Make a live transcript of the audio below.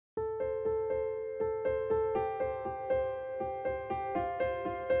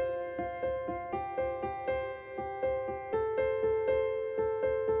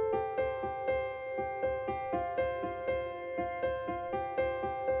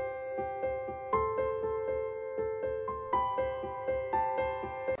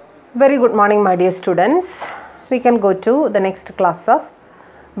Very good morning, my dear students. We can go to the next class of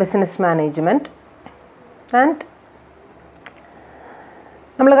business management. And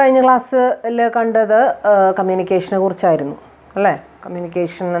നമ്മൾ കഴിഞ്ഞ ക്ലാസ്സിൽ കണ്ടത് കമ്മ്യൂണിക്കേഷനെ കുറിച്ചായിരുന്നു അല്ലേ.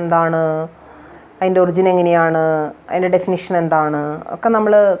 കമ്മ്യൂണിക്കേഷൻ എന്താണ്, അതിൻ്റെ ഒറിജിൻ എങ്ങനെയാണ്, അതിൻ്റെ ഡെഫിനിഷൻ എന്താണ് ഒക്കെ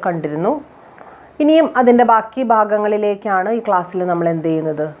നമ്മൾ കണ്ടിരുന്നു. ഇനിയും അതിൻ്റെ ബാക്കി ഭാഗങ്ങളിലേക്കാണ് ഈ ക്ലാസ്സിൽ നമ്മൾ എന്ത്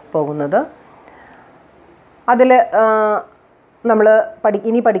ചെയ്യുന്നത് പോകുന്നത്. അതിൽ നമ്മൾ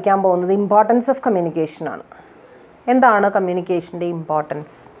ഇനി പഠിക്കാൻ പോകുന്നത് ഇമ്പോർട്ടൻസ് ഓഫ് കമ്മ്യൂണിക്കേഷനാണ്. എന്താണ് കമ്മ്യൂണിക്കേഷൻ്റെ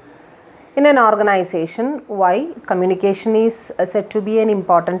importance in an organization? Why communication is said to be an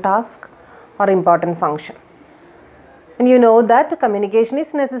important task or important function? And you know that communication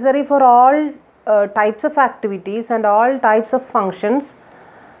is necessary for all types of activities and all types of functions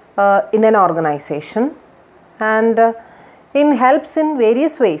in an organization, and it helps in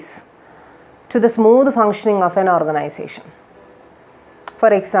various ways to the smooth functioning of an organization.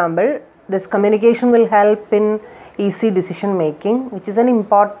 For example, this communication will help in easy decision making, which is an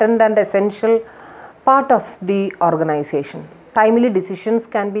important and essential part of the organization. Timely decisions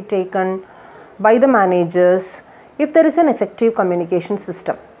can be taken by the managers if there is an effective communication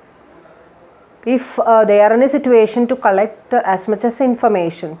system. If they are in a situation to collect as much as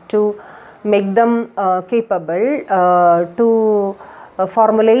information to make them capable to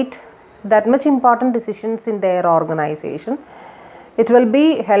formulate that much important decisions in their organization, it will be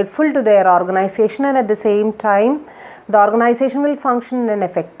helpful to their organization, and at the same time the organization will function in an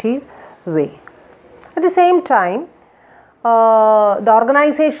effective way. At the same time, the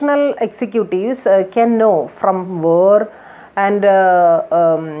organizational executives can know from where and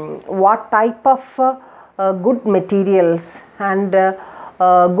what type of good materials and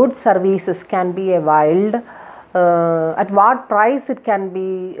good services can be availed, at what price it can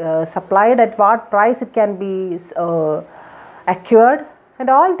be supplied, at what price it can be acquired, and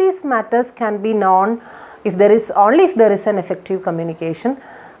all these matters can be known if there is an effective communication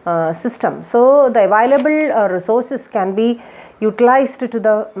system. So the available resources can be utilized to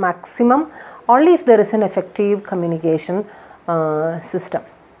the maximum only if there is an effective communication system.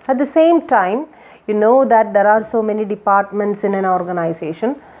 At the same time, you know that there are so many departments in an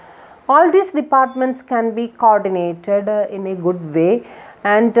organization. All these departments can be coordinated in a good way,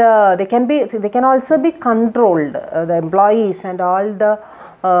 and they can also be controlled. The employees and all the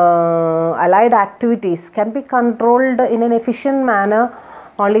allied activities can be controlled in an efficient manner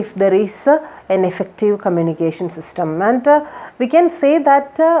only if there is an effective communication system. And we can say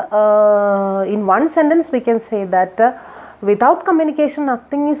that in one sentence we can say that without communication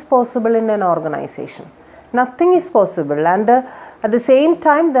nothing is possible in an organization. Nothing is possible, and at the same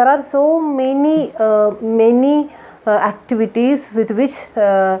time there are so many activities with which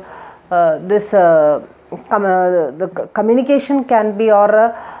the communication can be, or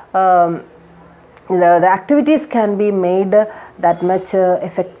the activities can be made that much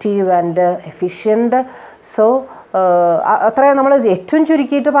effective and efficient. So അത്രയും നമ്മൾ ഏറ്റവും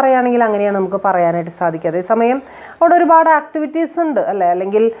ചുരുക്കിയിട്ട് പറയുകയാണെങ്കിൽ അങ്ങനെയാണ് നമുക്ക് പറയാനായിട്ട് സാധിക്കുക. അതേസമയം അവിടെ ഒരുപാട് ആക്ടിവിറ്റീസ് ഉണ്ട് അല്ലേ.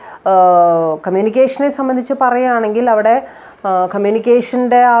 അല്ലെങ്കിൽ കമ്മ്യൂണിക്കേഷനെ സംബന്ധിച്ച് പറയുകയാണെങ്കിൽ അവിടെ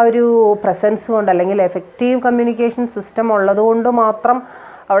കമ്മ്യൂണിക്കേഷൻ്റെ ആ ഒരു പ്രസൻസ് കൊണ്ട്, അല്ലെങ്കിൽ എഫക്റ്റീവ് കമ്മ്യൂണിക്കേഷൻ സിസ്റ്റം ഉള്ളതുകൊണ്ട് മാത്രം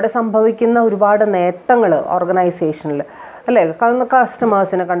അവിടെ സംഭവിക്കുന്ന ഒരുപാട് നേട്ടങ്ങൾ ഓർഗനൈസേഷനിൽ അല്ലേ.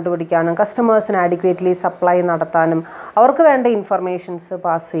 കസ്റ്റമേഴ്സിനെ കണ്ടുപിടിക്കാനും കസ്റ്റമേഴ്സിന് ആഡിക്വേറ്റ്ലി സപ്ലൈ നടത്താനും അവർക്ക് വേണ്ട ഇൻഫർമേഷൻസ്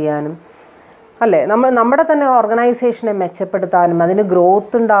പാസ് ചെയ്യാനും അല്ലേ, നമ്മുടെ തന്നെ ഓർഗനൈസേഷനെ മെച്ചപ്പെടുത്താനും അതിന്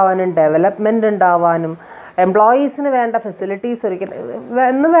ഗ്രോത്ത് ഉണ്ടാവാനും ഡെവലപ്മെൻറ്റ് ഉണ്ടാവാനും എംപ്ലോയീസിന് വേണ്ട ഫെസിലിറ്റീസ്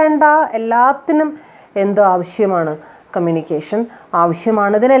എന്ന് വേണ്ട എല്ലാത്തിനും എന്തോ ആവശ്യമാണ്, കമ്മ്യൂണിക്കേഷൻ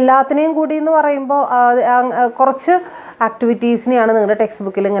ആവശ്യമാണ്. ഇതിനെല്ലാത്തിനെയും കൂടി എന്ന് പറയുമ്പോൾ കുറച്ച് ആക്ടിവിറ്റീസിനെയാണ് നിങ്ങളുടെ ടെക്സ്റ്റ്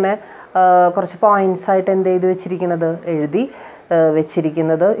ബുക്കിൽ ഇങ്ങനെ കുറച്ച് പോയിൻറ്റ്സ് ആയിട്ട് എന്ത് ചെയ്ത് വെച്ചിരിക്കുന്നത്, എഴുതി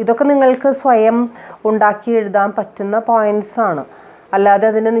വെച്ചിരിക്കുന്നത്. ഇതൊക്കെ നിങ്ങൾക്ക് സ്വയം ഉണ്ടാക്കി എഴുതാൻ പറ്റുന്ന പോയിൻറ്റ്സാണ്. അല്ലാതെ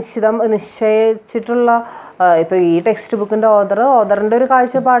അതിന് നിശ്ചയിച്ചിട്ടുള്ള ഇപ്പോൾ ഈ ടെക്സ്റ്റ് ബുക്കിൻ്റെ ഓതറിൻ്റെ ഒരു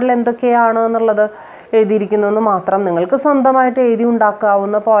കാഴ്ചപ്പാടിൽ എന്തൊക്കെയാണ് എന്നുള്ളത് എഴുതിയിരിക്കുന്നതെന്ന് മാത്രം നിങ്ങൾക്ക് സ്വന്തമായിട്ട് എഴുതി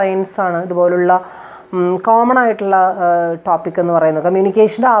ഉണ്ടാക്കാവുന്ന പോയിൻറ്റ്സാണ് ഇതുപോലുള്ള കോമൺ ആയിട്ടുള്ള ടോപ്പിക് എന്ന് പറയുന്നത്.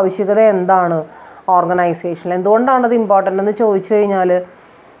 കമ്മ്യൂണിക്കേഷൻ്റെ ആവശ്യകത എന്താണ് ഓർഗനൈസേഷനിൽ, എന്തുകൊണ്ടാണ് അത് ഇമ്പോർട്ടൻ്റ് എന്ന് ചോദിച്ചു കഴിഞ്ഞാൽ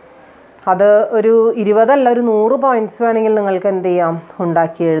അത് ഒരു 20 അല്ല ഒരു 100 പോയിൻറ്റ്സ് വേണമെങ്കിൽ നിങ്ങൾക്ക് എന്ത് ചെയ്യാം,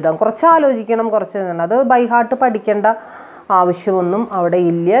 ഉണ്ടാക്കി എഴുതാം. കുറച്ച് ആലോചിക്കണം, കുറച്ച് അത് ബൈ ഹാർട്ട് പഠിക്കേണ്ട ആവശ്യമൊന്നും അവിടെ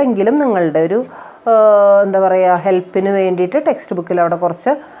ഇല്ല. എങ്കിലും നിങ്ങളുടെ ഒരു എന്താ പറയുക ഹെൽപ്പിന് വേണ്ടിയിട്ട് ടെക്സ്റ്റ് ബുക്കിൽ അവിടെ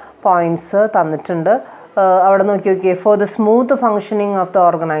കുറച്ച് പോയിൻറ്റ്സ് തന്നിട്ടുണ്ട്. അവിടെ നോക്കി for the smooth functioning of the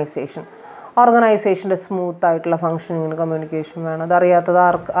ഓർഗനൈസേഷൻ്റെ smooth ആയിട്ടുള്ള ഫങ്ഷനിങ്ങിന് കമ്മ്യൂണിക്കേഷൻ വേണം. അതറിയാത്തത്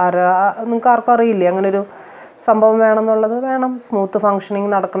നിങ്ങൾക്ക് ആർക്കും അറിയില്ലേ അങ്ങനൊരു സംഭവം വേണമെന്നുള്ളത്? വേണം. സ്മൂത്ത് ഫങ്ഷനിങ്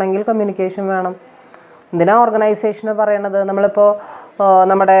നടക്കണമെങ്കിൽ കമ്മ്യൂണിക്കേഷൻ വേണം. എന്തിനാ ഓർഗനൈസേഷന് പറയണത്? നമ്മളിപ്പോൾ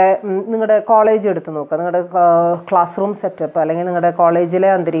നമ്മുടെ നിങ്ങളുടെ കോളേജ് എടുത്ത് നോക്കുക, നിങ്ങളുടെ ക്ലാസ് റൂം സെറ്റപ്പ് അല്ലെങ്കിൽ നിങ്ങളുടെ കോളേജിലെ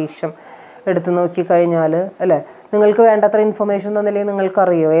അന്തരീക്ഷം എടുത്ത് നോക്കിക്കഴിഞ്ഞാൽ അല്ലേ, നിങ്ങൾക്ക് വേണ്ടത്ര ഇൻഫർമേഷൻ തന്നില്ലെങ്കിൽ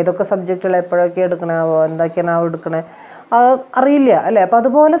നിങ്ങൾക്കറിയോ ഏതൊക്കെ സബ്ജക്റ്റുകൾ എപ്പോഴൊക്കെ എടുക്കണാവോ, എന്തൊക്കെയാണാവോ എടുക്കണേ, അത് അറിയില്ല അല്ലേ. അപ്പോൾ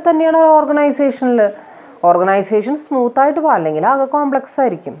അതുപോലെ തന്നെയാണ് ഓർഗനൈസേഷൻ സ്മൂത്തായിട്ട് പോകാം, അല്ലെങ്കിൽ ആകെ കോംപ്ലക്സ്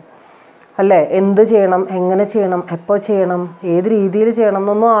ആയിരിക്കും അല്ലേ. എന്ത് ചെയ്യണം, എങ്ങനെ ചെയ്യണം, എപ്പോൾ ചെയ്യണം, ഏത് രീതിയിൽ ചെയ്യണം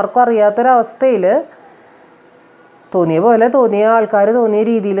എന്നൊന്നും ആർക്കും അറിയാത്തൊരവസ്ഥയിൽ തോന്നിയ പോലെ തോന്നിയ ആൾക്കാർ തോന്നിയ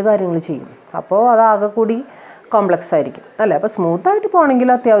രീതിയിൽ കാര്യങ്ങൾ ചെയ്യും. അപ്പോൾ അതാകെ കൂടി കോംപ്ലക്സ് ആയിരിക്കും അല്ലേ. അപ്പോൾ സ്മൂത്തായിട്ട് പോകണമെങ്കിൽ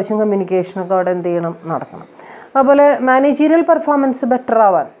അത്യാവശ്യം കമ്മ്യൂണിക്കേഷനൊക്കെ അവിടെ എന്ത് ചെയ്യണം, നടക്കണം. അതുപോലെ managerial performance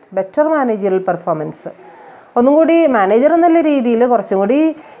better managerial performance ഒന്നും കൂടി മാനേജർ എന്നുള്ള രീതിയിൽ കുറച്ചും കൂടി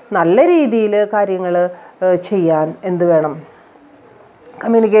നല്ല രീതിയിൽ കാര്യങ്ങൾ ചെയ്യാൻ എന്ത് വേണം,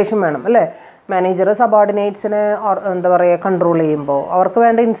 കമ്മ്യൂണിക്കേഷൻ വേണം അല്ലേ. മാനേജർ സബോർഡിനേറ്റ്സിനെ എന്താ പറയുക കൺട്രോൾ ചെയ്യുമ്പോൾ, അവർക്ക്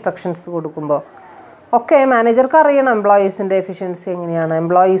വേണ്ട ഇൻസ്ട്രക്ഷൻസ് കൊടുക്കുമ്പോൾ ഒക്കെ മാനേജർക്ക് അറിയണം എംപ്ലോയീസിൻ്റെ എഫിഷ്യൻസി എങ്ങനെയാണ്,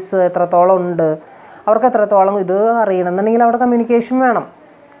 എംപ്ലോയീസ് എത്രത്തോളം ഉണ്ട്, അവർക്ക് എത്രത്തോളം ഇത് അറിയണം എന്നുണ്ടെങ്കിൽ അവിടെ കമ്മ്യൂണിക്കേഷൻ വേണം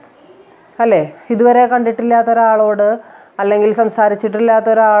അല്ലേ. ഇതുവരെ കണ്ടിട്ടില്ലാത്ത ഒരാളോട് അല്ലെങ്കിൽ സംസാരിച്ചിട്ടില്ലാത്ത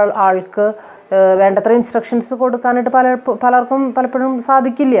ആൾക്ക് വേണ്ടത്ര ഇൻസ്ട്രക്ഷൻസ് കൊടുക്കാനായിട്ട് പലപ്പോഴും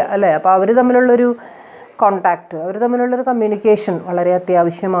സാധിക്കില്ല അല്ലേ. അപ്പോൾ അവർ തമ്മിലുള്ളൊരു കോണ്ടാക്റ്റ്, അവർ തമ്മിലുള്ളൊരു കമ്മ്യൂണിക്കേഷൻ വളരെ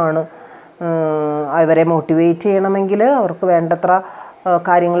അത്യാവശ്യമാണ്. അവരെ മോട്ടിവേറ്റ് ചെയ്യണമെങ്കിൽ അവർക്ക് വേണ്ടത്ര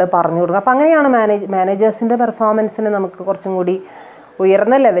കാര്യങ്ങൾ പറഞ്ഞു കൊടുക്കുക. അപ്പോൾ അങ്ങനെയാണ് മാനേജേഴ്സിൻ്റെ പെർഫോമൻസിനെ നമുക്ക് കുറച്ചും കൂടി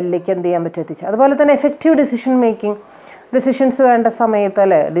ഉയർന്ന ലെവലിലേക്ക് എന്ത് ചെയ്യാൻ പറ്റും, എത്തിച്ച്. അതുപോലെ തന്നെ എഫക്റ്റീവ് ഡിസിഷൻ മേക്കിംഗ്, ഡിസിഷൻസ് വേണ്ട സമയത്ത്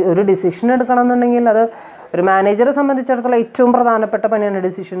അല്ലേ. ഒരു ഡിസിഷൻ എടുക്കണം എന്നുണ്ടെങ്കിൽ അത് ഒരു മാനേജറെ സംബന്ധിച്ചിടത്തോളം ഏറ്റവും പ്രധാനപ്പെട്ട പണിയാണ്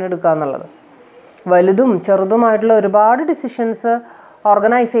ഡിസിഷൻ എടുക്കുക എന്നുള്ളത്. വലുതും ചെറുതുമായിട്ടുള്ള ഒരുപാട് ഡിസിഷൻസ്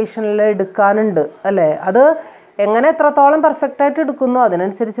ഓർഗനൈസേഷനിൽ എടുക്കാനുണ്ട് അല്ലേ. അത് എങ്ങനെ എത്രത്തോളം പെർഫെക്റ്റായിട്ട് എടുക്കുന്നോ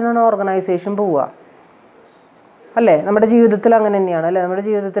അതിനനുസരിച്ചാണ് ഓർഗനൈസേഷൻ പോവുക അല്ലേ. നമ്മുടെ ജീവിതത്തിൽ അങ്ങനെ തന്നെയാണ് അല്ലേ. നമ്മുടെ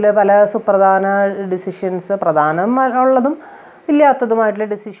ജീവിതത്തിൽ പല സുപ്രധാന ഡിസിഷൻസ്, പ്രധാനം ഉള്ളതും ഇല്ലാത്തതുമായിട്ടുള്ള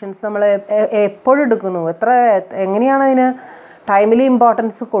ഡിസിഷൻസ് നമ്മൾ എപ്പോഴും എടുക്കുന്നു, എങ്ങനെയാണ് അതിന് ടൈമിലി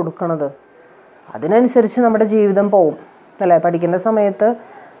ഇമ്പോർട്ടൻസ് കൊടുക്കുന്നത്, അതിനനുസരിച്ച് നമ്മുടെ ജീവിതം പോവും അല്ലേ. പഠിക്കുന്ന സമയത്ത്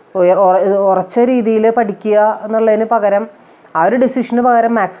ഉറച്ച രീതിയിൽ പഠിക്കുക എന്നുള്ളതിന് പകരം ആ ഒരു ഡിസിഷന്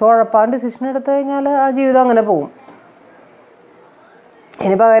പകരം മാത്സ് കുഴപ്പമാണ് ഡിസിഷൻ എടുത്തു കഴിഞ്ഞാൽ ആ ജീവിതം അങ്ങനെ പോവും.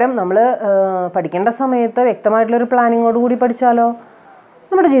 അതിന് പകരം നമ്മൾ പഠിക്കേണ്ട സമയത്ത് വ്യക്തമായിട്ടുള്ളൊരു പ്ലാനിങ്ങോട് കൂടി പഠിച്ചാലോ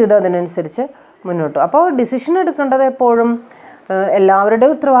നമ്മുടെ ജീവിതം അതിനനുസരിച്ച് മുന്നോട്ട്. അപ്പോൾ ഡിസിഷൻ എടുക്കേണ്ടത് എപ്പോഴും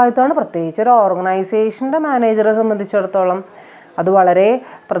എല്ലാവരുടെയും ഉത്തരവാദിത്തമാണ്. പ്രത്യേകിച്ച് ഒരു ഓർഗനൈസേഷൻ്റെ മാനേജറെ സംബന്ധിച്ചിടത്തോളം അത് വളരെ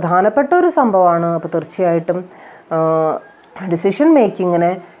പ്രധാനപ്പെട്ട ഒരു സംഭവമാണ്. അപ്പോൾ തീർച്ചയായിട്ടും ഡിസിഷൻ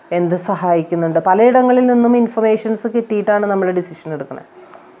മേക്കിങ്ങിനെ എന്ത് സഹായിക്കുന്നുണ്ട്, പലയിടങ്ങളിൽ നിന്നും ഇൻഫർമേഷൻസ് കിട്ടിയിട്ടാണ് നമ്മൾ ഡിസിഷൻ എടുക്കുന്നത്.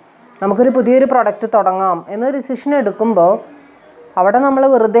 നമുക്കൊരു പുതിയൊരു പ്രൊഡക്റ്റ് തുടങ്ങാം എന്ന് ഡിസിഷൻ എടുക്കുമ്പോൾ അവിടെ നമ്മൾ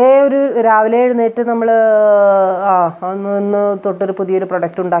വെറുതെ ഒരു രാവിലെ എഴുന്നേറ്റ് നമ്മൾ ഇന്ന് തൊട്ടൊരു പുതിയൊരു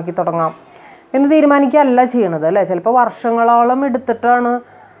പ്രൊഡക്റ്റ് ഉണ്ടാക്കി തുടങ്ങാം എന്ന് തീരുമാനിക്കുകയല്ല ചെയ്യണത് അല്ലേ. ചിലപ്പോൾ വർഷങ്ങളോളം എടുത്തിട്ടാണ്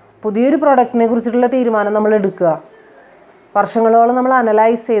പുതിയൊരു പ്രൊഡക്റ്റിനെ കുറിച്ചിട്ടുള്ള തീരുമാനം നമ്മൾ എടുക്കുക. വർഷങ്ങളോളം നമ്മൾ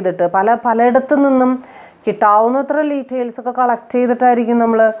അനലൈസ് ചെയ്തിട്ട് പലയിടത്തു നിന്നും കിട്ടാവുന്നത്ര ഡീറ്റെയിൽസൊക്കെ കളക്ട് ചെയ്തിട്ടായിരിക്കും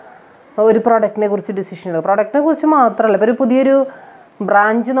നമ്മൾ ഒരു പ്രൊഡക്റ്റിനെ കുറിച്ച് ഡിസിഷൻ എടുക്കുക. പ്രൊഡക്റ്റിനെ കുറിച്ച് മാത്രമല്ല, ഇപ്പോൾ ഒരു പുതിയൊരു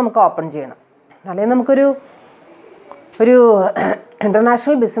ബ്രാഞ്ച് നമുക്ക് ഓപ്പൺ ചെയ്യണം, അല്ലെങ്കിൽ നമുക്കൊരു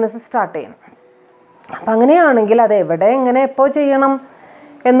ഇൻ്റർനാഷണൽ ബിസിനസ് സ്റ്റാർട്ട് ചെയ്യണം. അപ്പം അങ്ങനെയാണെങ്കിൽ അത് എവിടെ എങ്ങനെ എപ്പോൾ ചെയ്യണം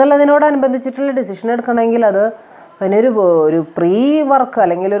എന്നുള്ളതിനോടനുബന്ധിച്ചിട്ടുള്ള ഡിസിഷൻ എടുക്കണമെങ്കിൽ അതിനൊരു പ്രീ വർക്ക്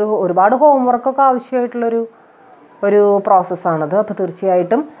അല്ലെങ്കിൽ ഒരുപാട് ഹോം വർക്കൊക്കെ ആവശ്യമായിട്ടുള്ളൊരു പ്രോസസ്സാണത്. അപ്പോൾ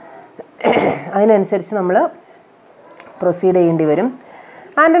തീർച്ചയായിട്ടും അതിനനുസരിച്ച് നമ്മൾ പ്രൊസീഡ് ചെയ്യേണ്ടി വരും.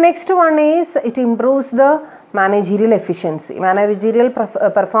 And next one is it improves the managerial efficiency. Managerial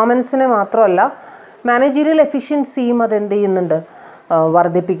പെർഫോമൻസിനെ മാത്രമല്ല മാനേജീരിയൽ എഫിഷ്യൻസിയും അതെന്ത് ചെയ്യുന്നുണ്ട്,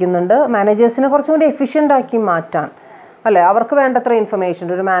 വർദ്ധിപ്പിക്കുന്നുണ്ട്. മാനേജേഴ്സിനെ കുറച്ചും കൂടി എഫിഷ്യൻ്റ് ആക്കി മാറ്റാൻ അല്ലേ. അവർക്ക് വേണ്ടത്ര ഇൻഫർമേഷൻ,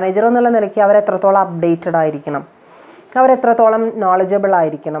 ഒരു മാനേജർ എന്നുള്ള നിലയ്ക്ക് അവരെത്രത്തോളം അപ്ഡേറ്റഡ് ആയിരിക്കണം, അവരെത്രത്തോളം നോളജബിൾ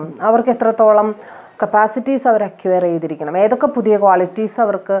ആയിരിക്കണം, അവർക്ക് എത്രത്തോളം കപ്പാസിറ്റീസ് അവർ അക്വയർ ചെയ്തിരിക്കണം, ഏതൊക്കെ പുതിയ ക്വാളിറ്റീസ്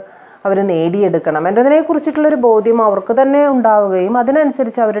അവർ നേടിയെടുക്കണം എന്നതിനെക്കുറിച്ചിട്ടുള്ളൊരു ബോധ്യം അവർക്ക് തന്നെ ഉണ്ടാവുകയും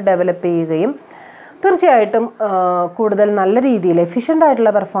അതിനനുസരിച്ച് അവർ ഡെവലപ്പ് ചെയ്യുകയും തീർച്ചയായിട്ടും കൂടുതൽ നല്ല രീതിയിൽ എഫിഷ്യൻ്റ്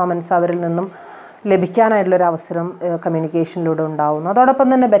ആയിട്ടുള്ള പെർഫോമൻസ് അവരിൽ നിന്നും ലഭിക്കാനായിട്ടുള്ളൊരു അവസരം കമ്മ്യൂണിക്കേഷനിലൂടെ ഉണ്ടാവുന്നു. അതോടൊപ്പം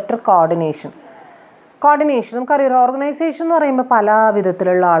തന്നെ ബെറ്റർ കോർഡിനേഷൻ നമുക്കറിയാം. ഒരു ഓർഗനൈസേഷൻ എന്ന് പറയുമ്പോൾ പല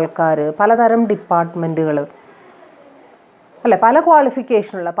വിധത്തിലുള്ള ആൾക്കാർ, പലതരം ഡിപ്പാർട്ട്മെൻറ്റുകൾ അല്ലേ, പല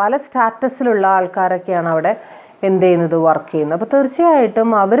ക്വാളിഫിക്കേഷനുള്ള പല സ്റ്റാറ്റസിലുള്ള ആൾക്കാരൊക്കെയാണ് അവിടെ എന്ത് ചെയ്യുന്നത്, വർക്ക് ചെയ്യുന്നത്. അപ്പോൾ തീർച്ചയായിട്ടും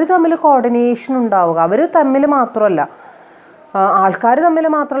അവർ തമ്മിൽ കോർഡിനേഷൻ ഉണ്ടാവുക. അവർ തമ്മിൽ മാത്രമല്ല, ആൾക്കാർ തമ്മിൽ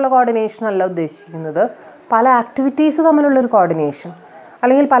മാത്രമുള്ള കോർഡിനേഷൻ അല്ല ഉദ്ദേശിക്കുന്നത്, പല ആക്ടിവിറ്റീസ് തമ്മിലുള്ളൊരു കോർഡിനേഷൻ,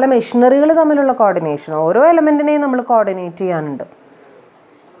 അല്ലെങ്കിൽ പല മെഷീനറികൾ തമ്മിലുള്ള കോർഡിനേഷൻ. ഓരോ എലമെൻറ്റിനെയും നമ്മൾ കോർഡിനേറ്റ് ചെയ്യാനുണ്ട്.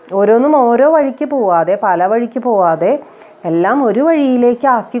 ഓരോന്നും ഓരോ വഴിക്ക് പോവാതെ, പല വഴിക്ക് പോവാതെ എല്ലാം ഒരു വഴിയിലേക്ക്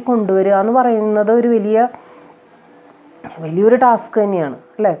ആക്കി കൊണ്ടുവരിക എന്ന് പറയുന്നത് ഒരു വലിയ വലിയൊരു ടാസ്ക് തന്നെയാണ്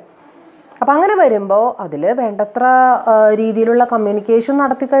അല്ലേ. അപ്പം അങ്ങനെ വരുമ്പോൾ അതിൽ വേണ്ടത്ര രീതിയിലുള്ള കമ്മ്യൂണിക്കേഷൻ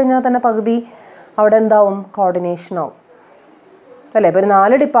നടത്തി കഴിഞ്ഞാൽ തന്നെ പകുതി അവിടെ എന്താവും, കോർഡിനേഷനാവും അല്ലേ. ഇപ്പോൾ ഒരു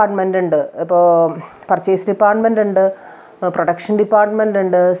 4 ഡിപ്പാർട്ട്മെൻ്റ് ഉണ്ട്. ഇപ്പോൾ പർച്ചേസ് ഡിപ്പാർട്ട്മെൻ്റ് ഉണ്ട്, പ്രൊഡക്ഷൻ ഡിപ്പാർട്ട്മെൻ്റ്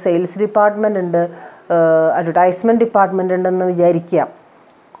ഉണ്ട്, സെയിൽസ് ഡിപ്പാർട്ട്മെൻ്റ് ഉണ്ട്, അഡ്വർടൈസ്മെൻറ്റ് ഡിപ്പാർട്ട്മെൻ്റ് ഉണ്ടെന്ന് വിചാരിക്കുക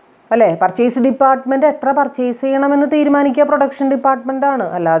അല്ലേ. പർച്ചേസ് ഡിപ്പാർട്ട്മെൻറ്റ് എത്ര പർച്ചേസ് ചെയ്യണമെന്ന് തീരുമാനിക്കുക പ്രൊഡക്ഷൻ ഡിപ്പാർട്ട്മെൻറ്റാണ്.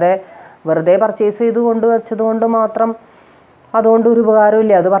 അല്ലാതെ വെറുതെ പർച്ചേസ് ചെയ്ത് വെച്ചത് കൊണ്ട് മാത്രം അതുകൊണ്ട് ഒരു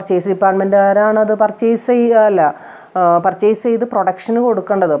ഉപകാരമില്ല. അത് പർച്ചേസ് ഡിപ്പാർട്ട്മെൻറ്റുകാരാണ് അത് പർച്ചേസ് ചെയ്ത് പ്രൊഡക്ഷന്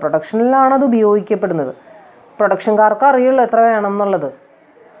കൊടുക്കേണ്ടത്. പ്രൊഡക്ഷനിലാണ് അത് ഉപയോഗിക്കപ്പെടുന്നത്. പ്രൊഡക്ഷൻകാർക്ക് അറിയുള്ളൂ എത്ര വേണം എന്നുള്ളത്.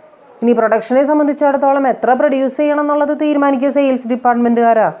 ഇനി പ്രൊഡക്ഷനെ സംബന്ധിച്ചിടത്തോളം എത്ര പ്രൊഡ്യൂസ് ചെയ്യണം എന്നുള്ളത് തീരുമാനിക്കുക സെയിൽസ്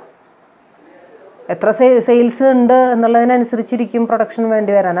ഡിപ്പാർട്ട്മെൻറ്റുകാരാ. എത്ര സെയിൽസ് ഉണ്ട് എന്നുള്ളതിനനുസരിച്ചിരിക്കും പ്രൊഡക്ഷൻ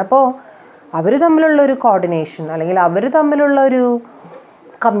വേണ്ടി വരാൻ. അപ്പോൾ അവർ തമ്മിലുള്ളൊരു കോർഡിനേഷൻ അല്ലെങ്കിൽ അവർ തമ്മിലുള്ളൊരു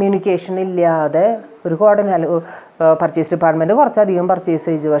കമ്മ്യൂണിക്കേഷൻ ഇല്ലാതെ ഒരു പർച്ചേസ് ഡിപ്പാർട്ട്മെൻറ്റ് കുറച്ചധികം പർച്ചേസ്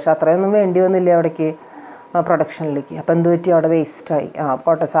ചെയ്തു, പക്ഷെ അത്രയൊന്നും വേണ്ടി വന്നില്ല അവിടേക്ക് പ്രൊഡക്ഷനിലേക്ക്. അപ്പോൾ എന്ത് പറ്റി, അവിടെ വേസ്റ്റായി.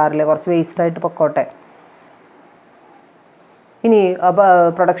 പോട്ടെ സാറിൽ കുറച്ച് വേസ്റ്റായിട്ട് പൊക്കോട്ടെ. ഇനി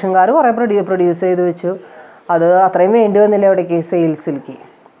പ്രൊഡക്ഷൻകാർ കുറേ പ്രൊഡ്യൂസ് ചെയ്ത് വെച്ചു, അത് അത്രയും വേണ്ടി വന്നില്ല അവിടേക്ക് സെയിൽസിലേക്ക്.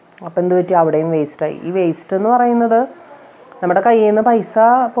 അപ്പോൾ എന്ത് പറ്റി, അവിടെയും വേസ്റ്റായി. ഈ വേസ്റ്റ് എന്ന് പറയുന്നത് നമ്മുടെ കയ്യിൽ നിന്ന് പൈസ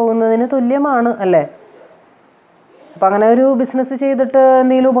പോകുന്നതിന് തുല്യമാണ് അല്ലേ. അപ്പം അങ്ങനെ ഒരു ബിസിനസ് ചെയ്തിട്ട്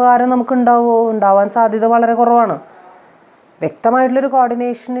എന്തെങ്കിലും ഉപകാരം നമുക്ക് ഉണ്ടാവാൻ സാധ്യത വളരെ കുറവാണ്. വ്യക്തമായിട്ടുള്ളൊരു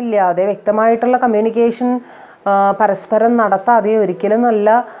കോർഡിനേഷൻ ഇല്ലാതെ, വ്യക്തമായിട്ടുള്ള കമ്മ്യൂണിക്കേഷൻ പരസ്പരം നടത്താതെ ഒരിക്കലും നല്ല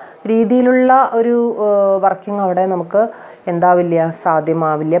രീതിയിലുള്ള ഒരു വർക്കിംഗ് അവിടെ നമുക്ക്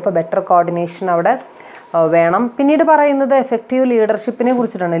സാധ്യമാവില്ല. അപ്പോൾ ബെറ്റർ കോർഡിനേഷൻ അവിടെ വേണം. പിന്നീട് പറയുന്നത് എഫക്റ്റീവ് ലീഡർഷിപ്പിനെ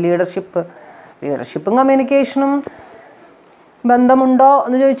കുറിച്ചിട്ടാണ്. ലീഡർഷിപ്പും കമ്മ്യൂണിക്കേഷനും ബന്ധമുണ്ടോ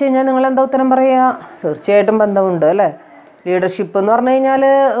എന്ന് ചോദിച്ചു കഴിഞ്ഞാൽ നിങ്ങൾ എന്താ ഉത്തരം പറയുക? തീർച്ചയായിട്ടും ബന്ധമുണ്ട് അല്ലേ. ലീഡർഷിപ്പ് എന്ന് പറഞ്ഞു കഴിഞ്ഞാൽ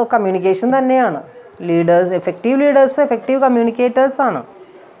കമ്മ്യൂണിക്കേഷൻ തന്നെയാണ്. Effective leaders effective കമ്മ്യൂണിക്കേറ്റേഴ്സാണ്.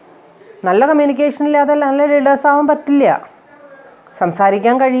 നല്ല കമ്മ്യൂണിക്കേഷൻ ഇല്ലാതെ നല്ല ലീഡേഴ്സ് ആവാൻ പറ്റില്ല.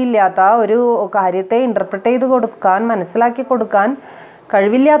 സംസാരിക്കാൻ കഴിയില്ലാത്ത, ഒരു കാര്യത്തെ ഇൻ്റർപ്രറ്റ് ചെയ്ത് കൊടുക്കാൻ, മനസ്സിലാക്കി കൊടുക്കാൻ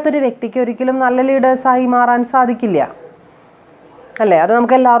കഴിവില്ലാത്തൊരു വ്യക്തിക്ക് ഒരിക്കലും നല്ല ലീഡേഴ്സായി മാറാൻ സാധിക്കില്ല അല്ലേ. അത്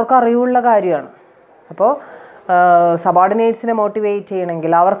നമുക്ക് എല്ലാവർക്കും അറിവുള്ള കാര്യമാണ്. അപ്പോൾ സബോർഡിനേറ്റ്സിനെ മോട്ടിവേറ്റ്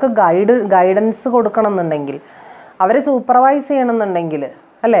ചെയ്യണമെങ്കിൽ, അവർക്ക് ഗൈഡൻസ് കൊടുക്കണം എന്നുണ്ടെങ്കിൽ, അവരെ സൂപ്പർവൈസ് ചെയ്യണമെന്നുണ്ടെങ്കിൽ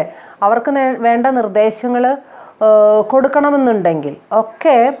അല്ലേ, അവർക്ക് വേണ്ട നിർദ്ദേശങ്ങൾ കൊടുക്കണമെന്നുണ്ടെങ്കിൽ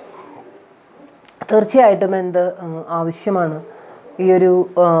ഒക്കെ തീർച്ചയായിട്ടും ആവശ്യമാണ്, ഈ ഒരു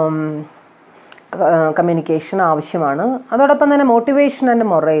കമ്മ്യൂണിക്കേഷൻ ആവശ്യമാണ്. അതോടൊപ്പം തന്നെ മോട്ടിവേഷൻ ആൻഡ്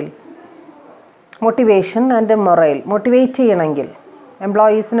മൊറൈൽ മോട്ടിവേറ്റ് ചെയ്യണമെങ്കിൽ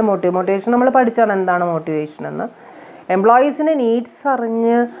എംപ്ലോയീസിൻ്റെ മോട്ടിവേഷൻ നമ്മൾ പഠിച്ചാണ് എന്താണ് മോട്ടിവേഷൻ എന്ന്. എംപ്ലോയീസിൻ്റെ നീഡ്സ്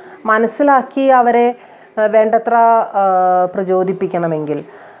അറിഞ്ഞ് മനസ്സിലാക്കി അവരെ വേണ്ടത്ര പ്രചോദിപ്പിക്കണമെങ്കിൽ,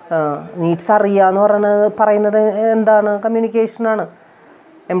 നീഡ്സ് അറിയുക എന്ന് പറയുന്നത് എന്താണ്, കമ്മ്യൂണിക്കേഷനാണ്.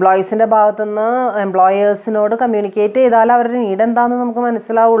 എംപ്ലോയീസിൻ്റെ ഭാഗത്തുനിന്ന് എംപ്ലോയേഴ്സിനോട് കമ്മ്യൂണിക്കേറ്റ് ചെയ്താൽ അവരുടെ നീഡ് എന്താണെന്ന് നമുക്ക്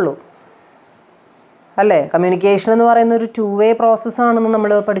മനസ്സിലാവുള്ളൂ അല്ലേ. കമ്മ്യൂണിക്കേഷൻ എന്ന് പറയുന്ന ഒരു 2-way പ്രോസസ്സാണെന്ന്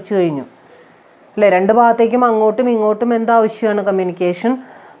നമ്മൾ പഠിച്ചു കഴിഞ്ഞു അല്ലേ. രണ്ട് ഭാഗത്തേക്കും അങ്ങോട്ടും ഇങ്ങോട്ടും എന്താവശ്യമാണ്, കമ്മ്യൂണിക്കേഷൻ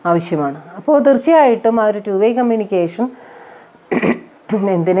ആവശ്യമാണ്. അപ്പോൾ തീർച്ചയായിട്ടും ആ ഒരു 2-way കമ്മ്യൂണിക്കേഷൻ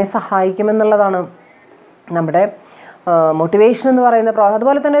എന്തിനെ സഹായിക്കുമെന്നുള്ളതാണ് നമ്മുടെ മോട്ടിവേഷൻ എന്ന് പറയുന്ന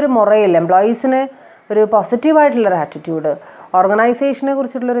അതുപോലെ തന്നെ ഒരു മൊറൈൽ, എംപ്ലോയീസിന് ഒരു പോസിറ്റീവായിട്ടുള്ളൊരു ആറ്റിറ്റ്യൂഡ്, ഓർഗനൈസേഷനെ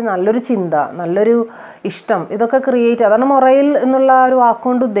കുറിച്ചിട്ടുള്ളൊരു നല്ലൊരു ചിന്ത, നല്ലൊരു ഇഷ്ടം, ഇതൊക്കെ അതാണ് മൊറൈൽ എന്നുള്ള ഒരു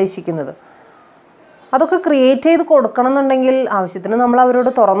വാക്കുകൊണ്ട് ഉദ്ദേശിക്കുന്നത്. അതൊക്കെ ക്രിയേറ്റ് ചെയ്ത് കൊടുക്കണം എന്നുണ്ടെങ്കിൽ ആവശ്യത്തിന് നമ്മൾ അവരോട്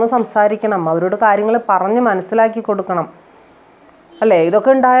തുറന്ന് സംസാരിക്കണം, അവരോട് കാര്യങ്ങൾ പറഞ്ഞ് മനസ്സിലാക്കി കൊടുക്കണം അല്ലേ. ഇതൊക്കെ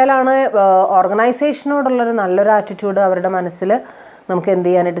ഉണ്ടായാലാണ് ഓർഗനൈസേഷനോടുള്ളൊരു നല്ലൊരു ആറ്റിറ്റ്യൂഡ് അവരുടെ മനസ്സിൽ നമുക്ക് എന്ത്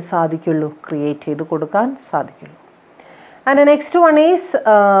ചെയ്യാനായിട്ട് സാധിക്കുള്ളൂ, ക്രിയേറ്റ് ചെയ്ത് കൊടുക്കാൻ സാധിക്കുള്ളൂ. And next one is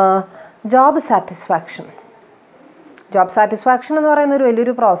job satisfaction. Job satisfaction എന്ന് പറയുന്ന ഒരു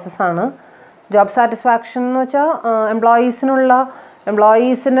വലിയൊരു പ്രോസസ്സാണ്. ജോബ് സാറ്റിസ്ഫാക്ഷൻ എന്ന് വെച്ചാൽ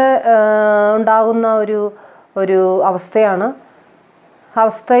എംപ്ലോയീസിന് ഉണ്ടാകുന്ന ഒരു അവസ്ഥയാണ്.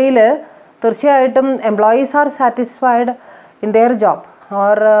 അവസ്ഥയിൽ തീർച്ചയായിട്ടും employees R satisfied in there job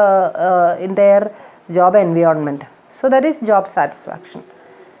or in there job environment. So that is job satisfaction.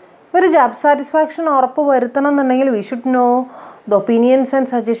 ഒരു ജോബ് സാറ്റിസ്ഫാക്ഷൻ ഉറപ്പ് വരുത്തണം എന്നുണ്ടെങ്കിൽ we should know the opinions and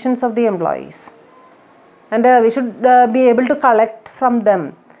suggestions of the employees and we should be able to collect from them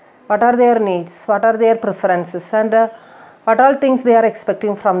what are their needs, what are their preferences and what all things they are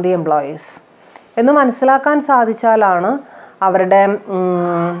expecting from the employees എന്ന് മനസ്സിലാക്കാൻ സാധിച്ചാലാണ് അവരുടെ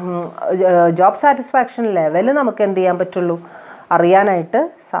job satisfaction level നമുക്ക് എന്ത് ചെയ്യാൻ പറ്റുള്ളൂ, അറിയാനായിട്ട്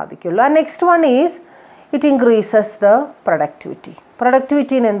സാധിക്കുള്ളൂ. And next one is it increases the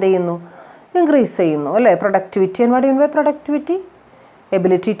പ്രൊഡക്ടിവിറ്റീനെ എന്ത് ചെയ്യുന്നു, ഇൻക്രീസ് ചെയ്യുന്നു അല്ലേ. Productivity and what you mean by productivity?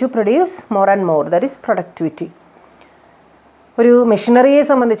 Ability to produce more and more, that is productivity. ഒരു മെഷീനറിയെ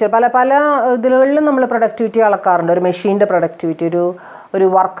സംബന്ധിച്ച് പല പല ഇതിലുകളിലും നമ്മൾ പ്രൊഡക്ടിവിറ്റി അളക്കാറുണ്ട്. ഒരു മെഷീൻ്റെ പ്രൊഡക്ടിവിറ്റി, ഒരു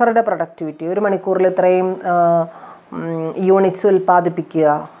വർക്കറുടെ പ്രൊഡക്ടിവിറ്റി, ഒരു മണിക്കൂറിൽ ഇത്രയും യൂണിറ്റ്സ് ഉൽപ്പാദിപ്പിക്കുക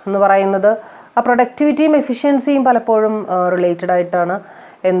എന്ന് പറയുന്നത് ആ പ്രൊഡക്ടിവിറ്റിയും എഫിഷ്യൻസിയും പലപ്പോഴും റിലേറ്റഡ് ആയിട്ടാണ്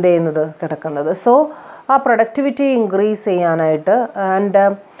എന്ത് ചെയ്യുന്നത് കിടക്കുന്നത്. സോ ആ പ്രൊഡക്ടിവിറ്റി ഇൻക്രീസ് ചെയ്യാനായിട്ട് ആൻഡ്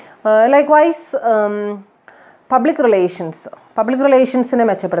ലൈക്ക് വൈസ് പബ്ലിക് റിലേഷൻസിനെ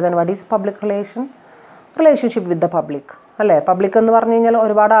മെച്ചപ്പെടുത്താൻ. What is public relationship with the public അല്ലേ? പബ്ലിക് എന്ന് പറഞ്ഞു കഴിഞ്ഞാൽ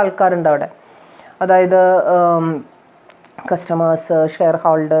ഒരുപാട് ആൾക്കാരുണ്ട് അവിടെ. അതായത് customers, share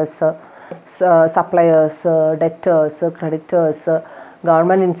holders, suppliers, debtors, creditors,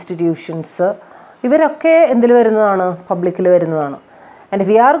 government institutions, ഇവരൊക്കെ എന്തിൽ വരുന്നതാണ്? പബ്ലിക്കിൽ വരുന്നതാണ്. And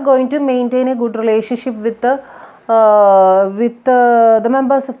we are going to maintain A good relationship with the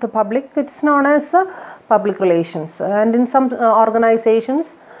members of the public. It's known as public relations. And in some organizations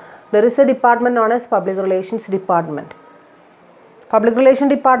there is a department known as public relations department. Public relation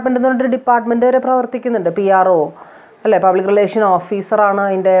department എന്ന് പറഞ്ഞൊരു department വരെ പ്രവർത്തിക്കുന്നുണ്ട്. PRO അല്ലേ, public relation ഓഫീസറാണ്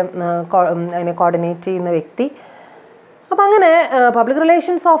അതിനെ coordinate ചെയ്യുന്ന വ്യക്തി. അപ്പം അങ്ങനെ പബ്ലിക്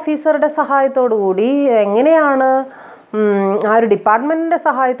റിലേഷൻസ് ഓഫീസറുടെ സഹായത്തോടു കൂടി എങ്ങനെയാണ് ആ ഒരു ഡിപ്പാർട്ട്മെൻറ്റിൻ്റെ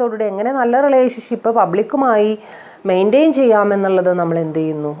സഹായത്തോടുകൂടി എങ്ങനെ നല്ല റിലേഷൻഷിപ്പ് പബ്ലിക്കുമായി മെയിൻറ്റെയിൻ ചെയ്യാമെന്നുള്ളത് നമ്മൾ എന്ത്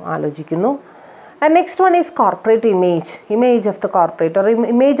ചെയ്യുന്നു, ആലോചിക്കുന്നു. And next one is corporate image of the corporate or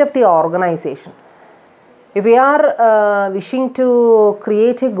image of the organisation. If we are wishing to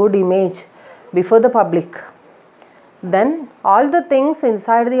create a good image before the public, then all the things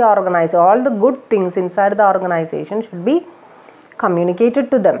inside the organization, all the good things inside the organization should be communicated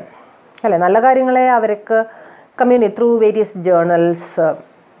to them. അല്ലേ, നല്ല കാര്യങ്ങളെ അവർക്ക് communicate through various journals,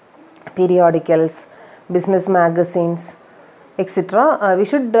 periodicals, business magazines, etc. We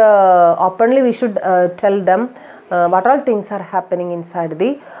should openly tell them what all things are happening inside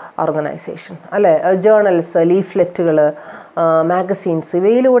the organisation അല്ലേ. Journals, ലീഫ്ലെറ്റുകൾ, magazines,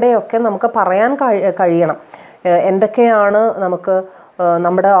 ഇവയിലൂടെയൊക്കെ നമുക്ക് പറയാൻ കഴിയണം എന്തൊക്കെയാണ് നമുക്ക്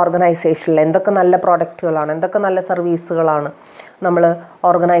നമ്മുടെ ഓർഗനൈസേഷനിൽ എന്തൊക്കെ നല്ല പ്രോഡക്റ്റുകളാണ്, എന്തൊക്കെ നല്ല സർവീസുകളാണ് നമ്മൾ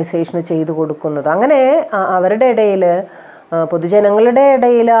ഓർഗനൈസേഷന് ചെയ്തു കൊടുക്കുന്നത്. അങ്ങനെ അവരുടെ ഇടയിൽ, പൊതുജനങ്ങളുടെ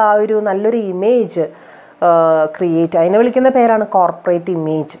ഇടയിൽ ആ ഒരു നല്ലൊരു ഇമേജ് ക്രിയേറ്റ്, അതിനെ വിളിക്കുന്ന പേരാണ് corporate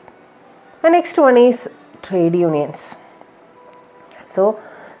image. Next one is trade unions. So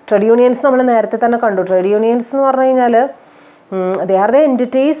trade unions നമ്മൾ നേരത്തെ തന്നെ കണ്ടു. ട്രേഡ് യൂണിയൻസ് എന്ന് പറഞ്ഞു കഴിഞ്ഞാൽ they are the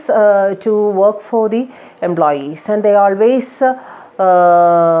entities to work for the employees, and they always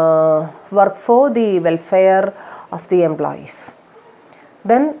work for the welfare of the employees.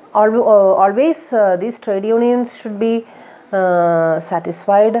 Then always these trade unions should be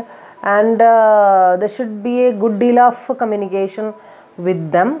satisfied, and there should be a good deal of communication with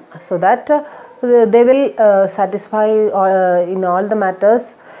them so that they will satisfy in all the matters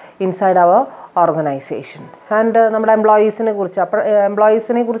inside our organisation. And നമ്മുടെ എംപ്ലോയീസിനെ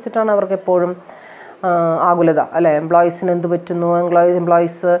കുറിച്ചിട്ടാണ് അവർക്ക് എപ്പോഴും ആകുലത അല്ലേ. എംപ്ലോയീസിന് എന്ത് പറ്റുന്നു,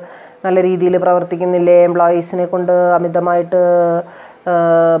 employees നല്ല രീതിയിൽ പ്രവർത്തിക്കുന്നില്ലേ, എംപ്ലോയീസിനെ കൊണ്ട് അമിതമായിട്ട്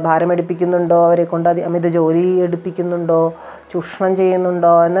ഭാരമെടുപ്പിക്കുന്നുണ്ടോ, അവരെ കൊണ്ട് അമിത ജോലി എടുപ്പിക്കുന്നുണ്ടോ, ചൂഷണം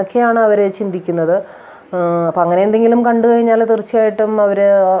ചെയ്യുന്നുണ്ടോ എന്നൊക്കെയാണ് അവർ ചിന്തിക്കുന്നത്. അപ്പോൾ അങ്ങനെ എന്തെങ്കിലും കണ്ടു കഴിഞ്ഞാൽ തീർച്ചയായിട്ടും അവർ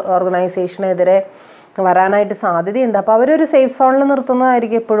ഓർഗനൈസേഷനെതിരെ വരാനായിട്ട് സാധ്യതയുണ്ട്. അപ്പോൾ അവരൊരു സേഫ് സോണിൽ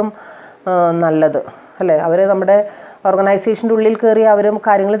നിർത്തുന്നതായിരിക്കും എപ്പോഴും നല്ലത് അല്ലേ. അവർ നമ്മുടെ ഓർഗനൈസേഷൻ്റെ ഉള്ളിൽ കയറി അവർ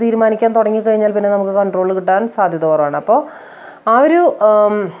കാര്യങ്ങൾ തീരുമാനിക്കാൻ തുടങ്ങിക്കഴിഞ്ഞാൽ പിന്നെ നമുക്ക് കൺട്രോൾ കിട്ടാൻ സാധ്യത കുറവാണ്. അപ്പോൾ ആ ഒരു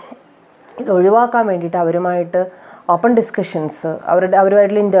ഇത് ഒഴിവാക്കാൻ വേണ്ടിയിട്ട് അവരുമായിട്ട് ഓപ്പൺ ഡിസ്കഷൻസ്,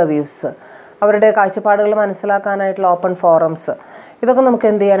 അവരുമായിട്ടുള്ള ഇൻ്റർവ്യൂസ്, അവരുടെ കാഴ്ചപ്പാടുകൾ മനസ്സിലാക്കാനായിട്ടുള്ള ഓപ്പൺ ഫോറംസ്, ഇതൊക്കെ നമുക്ക്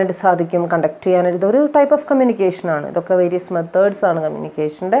എന്ത് ചെയ്യാനായിട്ട് സാധിക്കും, കണ്ടക്ട് ചെയ്യാനായിട്ട്. ഇതൊരു ടൈപ്പ് ഓഫ് കമ്മ്യൂണിക്കേഷനാണ്. ഇതൊക്കെ വേരിയസ് മെത്തേഡ്സാണ്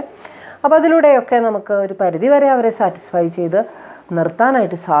കമ്മ്യൂണിക്കേഷൻ്റെ. അപ്പോൾ അതിലൂടെയൊക്കെ നമുക്ക് ഒരു പരിധി വരെ അവരെ സാറ്റിസ്ഫൈ ചെയ്ത്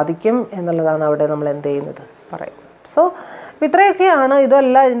നിർത്താനായിട്ട് സാധിക്കും എന്നുള്ളതാണ് അവിടെ നമ്മൾ എന്ത് ചെയ്യുന്നത് പറയും. സോ ഇത്രയൊക്കെയാണ്.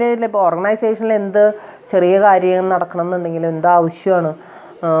 ഇതല്ല ഇതിൻ്റെ ഇപ്പോൾ ഓർഗനൈസേഷനിൽ എന്ത് ചെറിയ കാര്യം നടക്കണം എന്നുണ്ടെങ്കിലും എന്ത് ആവശ്യമാണ്.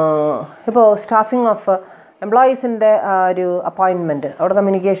 ഇപ്പോൾ സ്റ്റാഫിംഗ് ഓഫ് എംപ്ലോയീസിൻ്റെ ഒരു അപ്പോയിൻമെൻറ്റ്, അവിടെ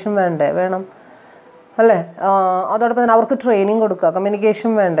കമ്മ്യൂണിക്കേഷൻ വേണം അല്ലേ. അതോടൊപ്പം തന്നെ അവർക്ക് ട്രെയിനിങ് കൊടുക്കുക,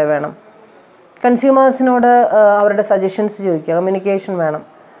 കമ്മ്യൂണിക്കേഷൻ വേണം. കൺസ്യൂമേഴ്സിനോട് അവരുടെ സജഷൻസ് ചോദിക്കുക, കമ്മ്യൂണിക്കേഷൻ വേണം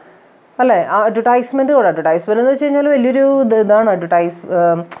അല്ലേ. അഡ്വർടൈസ്മെൻറ്റ് എന്ന് വെച്ച് കഴിഞ്ഞാൽ വലിയൊരു ഇതാണ്.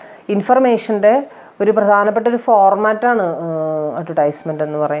 ഇൻഫർമേഷൻ്റെ ഒരു പ്രധാനപ്പെട്ട ഒരു ഫോർമാറ്റാണ് അഡ്വർടൈസ്മെൻറ്റ്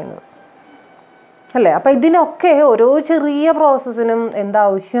എന്ന് പറയുന്നത് അല്ലേ. അപ്പോൾ ഇതിനൊക്കെ ഓരോ ചെറിയ പ്രോസസ്സിനും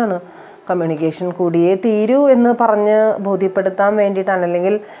എന്താവശ്യമാണ്, കമ്മ്യൂണിക്കേഷൻ കൂടിയേ തീരൂ എന്ന് പറഞ്ഞ് ബോധ്യപ്പെടുത്താൻ വേണ്ടിയിട്ടാണ്,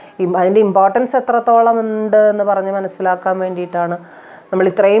 അല്ലെങ്കിൽ അതിൻ്റെ ഇമ്പോർട്ടൻസ് എത്രത്തോളം ഉണ്ട് എന്ന് പറഞ്ഞ് മനസ്സിലാക്കാൻ വേണ്ടിയിട്ടാണ് നമ്മൾ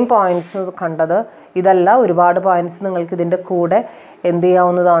ഇത്രയും പോയിൻറ്റ്സ് കണ്ടത്. ഇതല്ല, ഒരുപാട് പോയിൻറ്റ്സ് നിങ്ങൾക്ക് ഇതിൻ്റെ കൂടെ എന്ത്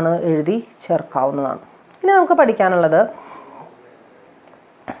ചെയ്യാവുന്നതാണ്, എഴുതി ചേർക്കാവുന്നതാണ്. ഇനി നമുക്ക് പഠിക്കാനുള്ളത്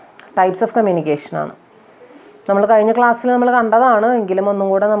ടൈപ്സ് ഓഫ് കമ്മ്യൂണിക്കേഷനാണ്. നമ്മൾ കഴിഞ്ഞ ക്ലാസ്സിൽ നമ്മൾ കണ്ടതാണ്, എങ്കിലും ഒന്നും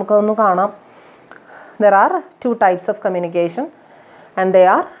കൂടെ നമുക്കൊന്ന് കാണാം. There are two types of communication and they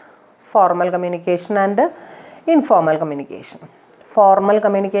are formal communication and informal communication. Formal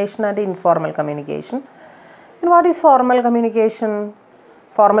communication and informal communication. And what is formal communication?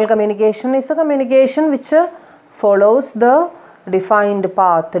 Formal communication is a communication which follows the defined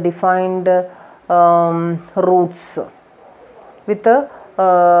path, defined routes with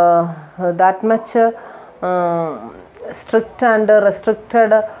that much strict and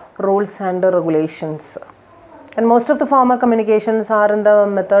restricted rules and regulations. And most of the formal communications are in the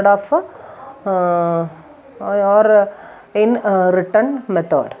method of or in written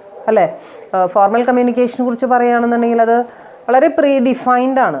method. അല്ലേ? Formal കമ്മ്യൂണിക്കേഷനെ കുറിച്ച് പറയുകയാണെന്നുണ്ടെങ്കിൽ അത് വളരെ pre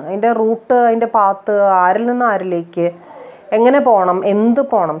defined ആണ്. അതിൻ്റെ root, അതിൻ്റെ path, ആരിൽ നിന്ന് ആരിലേക്ക് എങ്ങനെ പോകണം, എന്ത്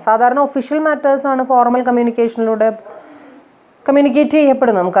പോകണം. സാധാരണ ഒഫീഷ്യൽ മാറ്റേഴ്സാണ് ഫോർമൽ കമ്മ്യൂണിക്കേഷനിലൂടെ കമ്മ്യൂണിക്കേറ്റ്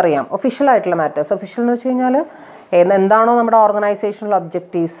ചെയ്യപ്പെടുന്നത്. നമുക്കറിയാം ഒഫീഷ്യൽ ആയിട്ടുള്ള മാറ്റേഴ്സ്. ഒഫീഷ്യൽ എന്ന് വെച്ച് കഴിഞ്ഞാൽ എന്താണോ നമ്മുടെ ഓർഗനൈസേഷനിലെ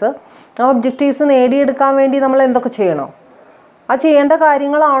ഒബ്ജക്റ്റീവ്സ്, ആ ഒബ്ജക്റ്റീവ്സ് നേടിയെടുക്കാൻ വേണ്ടി നമ്മൾ എന്തൊക്കെ ചെയ്യണോ ആ ചെയ്യേണ്ട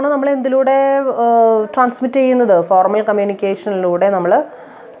കാര്യങ്ങളാണ് നമ്മൾ എന്തിലൂടെ ട്രാൻസ്മിറ്റ് ചെയ്യുന്നത്, ഫോർമൽ കമ്മ്യൂണിക്കേഷനിലൂടെ നമ്മൾ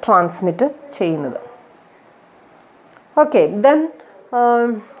ട്രാൻസ്മിറ്റ് ചെയ്യുന്നത്. ഓക്കെ, ദെൻ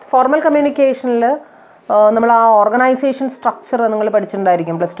ഫോർമൽ കമ്മ്യൂണിക്കേഷനിൽ നമ്മൾ ആ ഓർഗനൈസേഷൻ സ്ട്രക്ചർ നിങ്ങൾ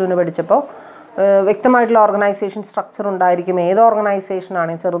പഠിച്ചിട്ടുണ്ടായിരിക്കും. +2 പഠിച്ചപ്പോൾ വ്യക്തമായിട്ടുള്ള ഓർഗനൈസേഷൻ സ്ട്രക്ചർ ഉണ്ടായിരിക്കും. ഏത്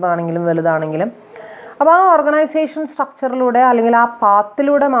ഓർഗനൈസേഷനാണെങ്കിലും, ചെറുതാണെങ്കിലും വലുതാണെങ്കിലും. അപ്പോൾ ആ ഓർഗനൈസേഷൻ സ്ട്രക്ചറിലൂടെ അല്ലെങ്കിൽ ആ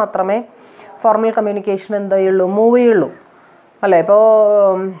പാത്തിലൂടെ മാത്രമേ ഫോർമൽ കമ്മ്യൂണിക്കേഷൻ എന്ത് ചെയ്യുള്ളൂ, മൂവ് ചെയ്യുള്ളൂ. അല്ലേ? ഇപ്പോൾ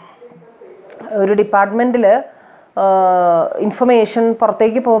ഒരു ഡിപ്പാർട്ട്മെൻറ്റിൽ ഇൻഫർമേഷൻ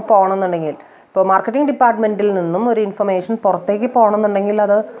പുറത്തേക്ക് പോകണമെന്നുണ്ടെങ്കിൽ, ഇപ്പോൾ മാർക്കറ്റിംഗ് ഡിപ്പാർട്ട്മെൻറ്റിൽ നിന്നും ഒരു ഇൻഫർമേഷൻ പുറത്തേക്ക് പോകണമെന്നുണ്ടെങ്കിൽ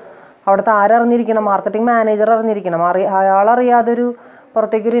അത് അവിടുത്തെ ആരറിഞ്ഞിരിക്കണം? മാർക്കറ്റിംഗ് മാനേജർ അറിഞ്ഞിരിക്കണം. അയാളറിയാതൊരു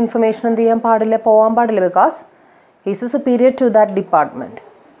പുറത്തേക്കൊരു ഇൻഫർമേഷൻ എന്ത് ചെയ്യാൻ പാടില്ല, പോകാൻ പാടില്ല. Because he's A superior to that department.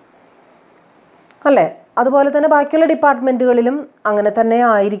 അല്ലേ? അതുപോലെ തന്നെ ബാക്കിയുള്ള ഡിപ്പാർട്ട്മെൻറ്റുകളിലും അങ്ങനെ തന്നെ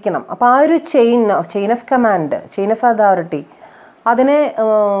ആയിരിക്കണം. അപ്പോൾ ആ ഒരു chain of command, chain of authority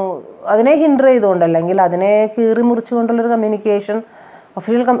അതിനെ ഹിൻഡർ ചെയ്തുകൊണ്ട്, അല്ലെങ്കിൽ അതിനെ കീറി മുറിച്ചുകൊണ്ടുള്ളൊരു കമ്മ്യൂണിക്കേഷൻ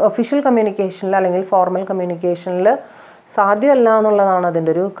ഒഫീഷ്യൽ കമ്മ്യൂണിക്കേഷനിൽ അല്ലെങ്കിൽ ഫോർമൽ കമ്മ്യൂണിക്കേഷനിൽ സാധ്യമല്ല എന്നുള്ളതാണ്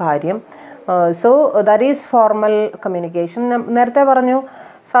അതിൻ്റെ ഒരു കാര്യം. So that is formal communication. നേരത്തെ പറഞ്ഞു,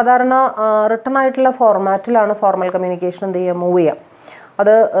 സാധാരണ റിട്ടൺ ആയിട്ടുള്ള ഫോർമാറ്റിലാണ് ഫോർമൽ കമ്മ്യൂണിക്കേഷൻ എന്ത് ചെയ്യുക, മൂവ് ചെയ്യുക.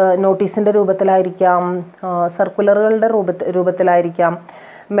 അത് നോട്ടീസിൻ്റെ രൂപത്തിലായിരിക്കാം, സർക്കുലറുകളുടെ രൂപത്തിലായിരിക്കാം,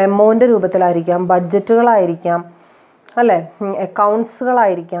 മെമ്മോൻ്റെ രൂപത്തിലായിരിക്കാം, ബഡ്ജറ്റുകളായിരിക്കാം, അല്ലേ,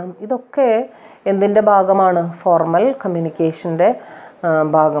 അക്കൗണ്ട്സുകളായിരിക്കാം. ഇതൊക്കെ എന്തിൻ്റെ ഭാഗമാണ്? ഫോർമൽ കമ്മ്യൂണിക്കേഷൻ്റെ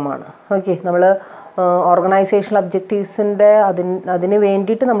ഭാഗമാണ്. ഓക്കെ, നമ്മൾ ഓർഗനൈസേഷണൽ ഒബ്ജക്റ്റീവ്സിൻ്റെ അതിന്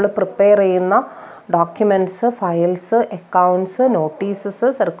വേണ്ടിയിട്ട് നമ്മൾ പ്രിപ്പയർ ചെയ്യുന്ന documents, files, accounts, notices,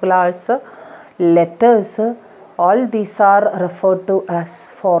 സർക്കുലാർസ്, letters, all these are referred to as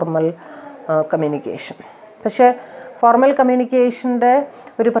formal communication. പക്ഷേ ഫോർമൽ കമ്മ്യൂണിക്കേഷൻ്റെ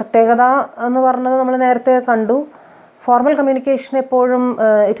ഒരു പ്രത്യേകത എന്ന് പറഞ്ഞത് നമ്മൾ നേരത്തെ കണ്ടു. ഫോർമൽ കമ്മ്യൂണിക്കേഷൻ എപ്പോഴും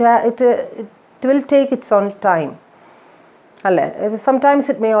it will take it's on time. അല്ലേ? Sometimes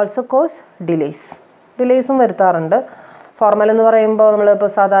it may also cos ഡിലേസും വരുത്താറുണ്ട്. ഫോർമൽ എന്ന് പറയുമ്പോൾ നമ്മളിപ്പോൾ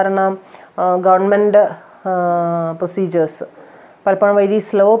സാധാരണ ഗവൺമെൻറ് പ്രൊസീജിയേഴ്സ് പലപ്പോഴും very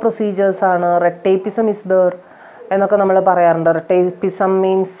slow പ്രൊസീജിയേഴ്സാണ്. Red tapism is there എന്നൊക്കെ നമ്മൾ പറയാറുണ്ട്. റെഡ് ടേപ്പിസം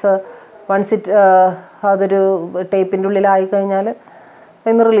മീൻസ് വൺസ് അതൊരു ടേപ്പിൻ്റെ ഉള്ളിലായി കഴിഞ്ഞാൽ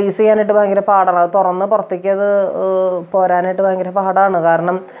ഇന്ന് റിലീസ് ചെയ്യാനായിട്ട് ഭയങ്കര പാടാണ്. അത് തുറന്ന് പുറത്തേക്ക് അത് പോരാനായിട്ട് ഭയങ്കര പാടാണ്.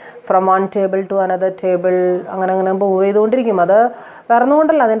 കാരണം from one table to another table അങ്ങനെ മൂവ് ചെയ്തുകൊണ്ടിരിക്കും. അത്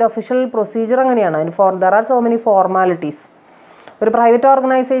വേറൊന്നുകൊണ്ടല്ല, അതിൻ്റെ ഒഫീഷ്യൽ പ്രൊസീജിയർ അങ്ങനെയാണ്. There are so many formalities. ഒരു പ്രൈവറ്റ്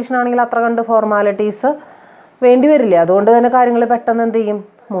ഓർഗനൈസേഷൻ ആണെങ്കിൽ അത്ര കണ്ട് ഫോർമാലിറ്റീസ് വേണ്ടി വരില്ല. അതുകൊണ്ട് തന്നെ കാര്യങ്ങൾ പെട്ടെന്ന് എന്ത് ചെയ്യും,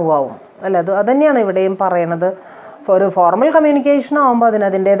 മൂവ് ആവും. അല്ല, അതുതന്നെയാണ് ഇവിടെയും പറയണത്. ഒരു ഫോർമൽ കമ്മ്യൂണിക്കേഷൻ ആകുമ്പോൾ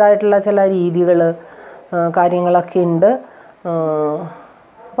അതിൻ്റേതായിട്ടുള്ള ചില രീതികൾ, കാര്യങ്ങളൊക്കെ ഉണ്ട്.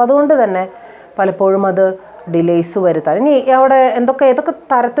 അപ്പോൾ അതുകൊണ്ട് തന്നെ പലപ്പോഴും അത് ഡിലേസ് വരുത്താൻ. ഇനി അവിടെ ഏതൊക്കെ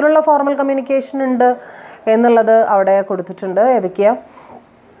തരത്തിലുള്ള ഫോർമൽ കമ്മ്യൂണിക്കേഷൻ ഉണ്ട് എന്നുള്ളത് അവിടെ കൊടുത്തിട്ടുണ്ട്. ഏതൊക്കെയാണ്?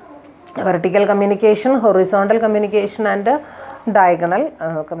 Vertical communication, horizontal communication and diagonal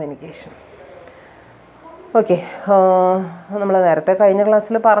communication. Okay, നമ്മൾ നേരത്തെ കഴിഞ്ഞ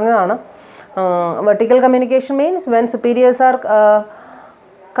ക്ലാസ്സിൽ പറഞ്ഞതാണ്. Vertical communication means when superiors R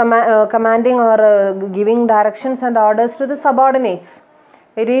commanding or giving directions and orders to the subordinates.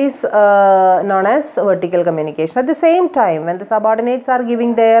 It is known as vertical communication. At the same time, when the subordinates are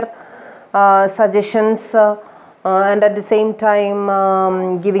giving their suggestions and at the same time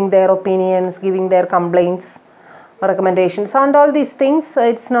giving their opinions, giving their complaints, recommendations and all these things,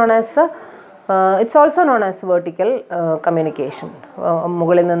 it's also known as vertical communication.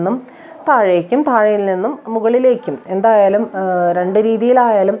 മുകളിൽ നിന്നും താഴേക്കും താഴെയിൽ നിന്നും മുകളിലേക്കും എന്തായാലും രണ്ട്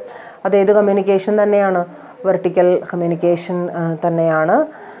രീതിയിലായാലും അതേത് communication തന്നെയാണ്. Vertical communication തന്നെയാണ്.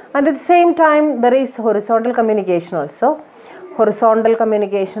 And at the same time there is horizontal communication also. Horizontal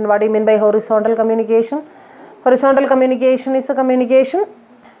communication, what do you mean by horizontal communication? Horizontal communication is a communication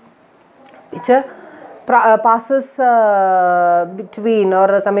which passes between, or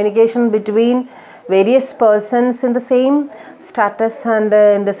communication between various persons in the same status and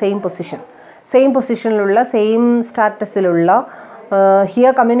in the same position. Same position lulla, same status lulla.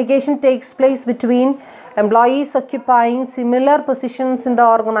 Here communication takes place between employees occupying similar positions in the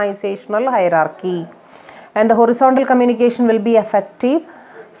organizational hierarchy, and the horizontal communication will be effective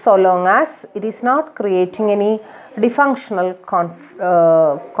so long as it is not creating any dysfunctional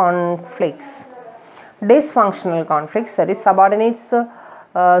conflicts. Dysfunctional conflicts, that is subordinates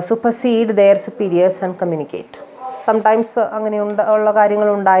supersede their superiors and communicate. Sometimes അങ്ങനെ ഉള്ള കാര്യങ്ങൾ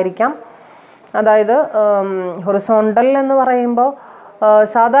ഉണ്ടായിരിക്കാം. അതായത് horizontal എന്ന് പറയുമ്പോൾ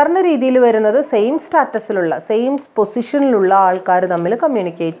സാധാരണ രീതിയിൽ വരുന്നത് സെയിം സ്റ്റാറ്റസിലുള്ള, സെയിം പൊസിഷനിലുള്ള ആൾക്കാർ തമ്മിൽ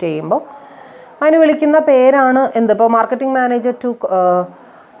കമ്മ്യൂണിക്കേറ്റ് ചെയ്യുമ്പോൾ അതിന് വിളിക്കുന്ന പേരാണ് എന്ത്? ഇപ്പോൾ marketing manager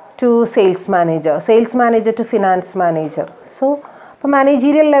to sales manager, sales manager to finance manager. So ഇപ്പോൾ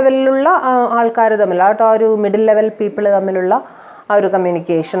മാനേജീരിയൽ ലെവലിലുള്ള ആൾക്കാർ തമ്മിൽ, ആ ഒരു മിഡിൽ ലെവൽ പീപ്പിൾ തമ്മിലുള്ള ആ ഒരു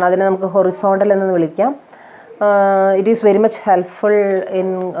കമ്മ്യൂണിക്കേഷൻ, അതിനെ നമുക്ക് ഹൊറിസോണ്ടൽ എന്ന് വിളിക്കാം. It is very much helpful in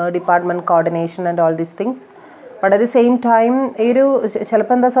department coordination and all these things. But at the same time ഈ ഒരു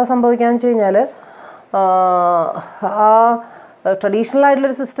ചിലപ്പോൾ എന്താ സംഭവിക്കാന്ന് വെച്ച് കഴിഞ്ഞാൽ ആ ട്രഡീഷണൽ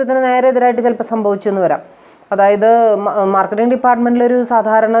ആയിട്ടുള്ളൊരു സിസ്റ്റത്തിന് നേരെ എതിരായിട്ട് ചിലപ്പോൾ സംഭവിച്ചെന്ന് വരാം. അതായത് മാർക്കറ്റിംഗ് ഡിപ്പാർട്ട്മെൻറ്റിലൊരു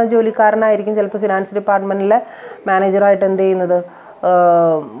സാധാരണ ജോലിക്കാരനായിരിക്കും ചിലപ്പോൾ ഫിനാൻസ് ഡിപ്പാർട്ട്മെൻറ്റിലെ മാനേജറായിട്ട് എന്ത് ചെയ്യുന്നത്,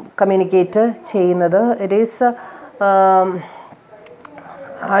 കമ്മ്യൂണിക്കേറ്റ് ചെയ്യുന്നത്. ഇറ്റ് ഈസ്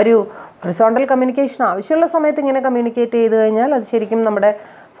ആ ഒരു ഹൊറിസോണ്ടൽ കമ്മ്യൂണിക്കേഷൻ ആവശ്യമുള്ള സമയത്ത് ഇങ്ങനെ കമ്മ്യൂണിക്കേറ്റ് ചെയ്ത് കഴിഞ്ഞാൽ അത് ശരിക്കും നമ്മുടെ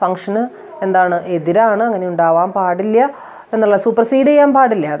ഫങ്ഷന് എന്താണ്, എതിരാണ്. അങ്ങനെ ഉണ്ടാവാൻ പാടില്ല എന്നുള്ള, സൂപ്പർസീഡ് ചെയ്യാൻ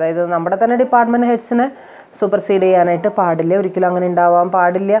പാടില്ല. അതായത് നമ്മുടെ തന്നെ ഡിപ്പാർട്ട്മെൻറ്റ് ഹെഡ്സിനെ സൂപ്പർസീഡ് ചെയ്യാനായിട്ട് പാടില്ല, ഒരിക്കലും അങ്ങനെ ഉണ്ടാവാൻ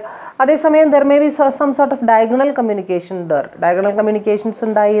പാടില്ല. അതേസമയം there may be some sort of diagonal communication diagonal communications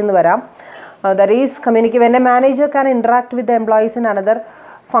ഉണ്ടായി എന്ന് വരാം. That is when a manager can interact with the employees in another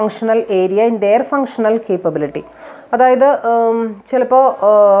functional area in their functional capability. അതായത് ചിലപ്പോൾ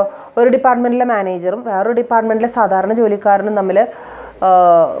ഒരു ഡിപ്പാർട്ട്മെൻറ്റിലെ മാനേജറും വേറൊരു ഡിപ്പാർട്ട്മെൻറ്റിലെ സാധാരണ ജോലിക്കാരനും തമ്മിൽ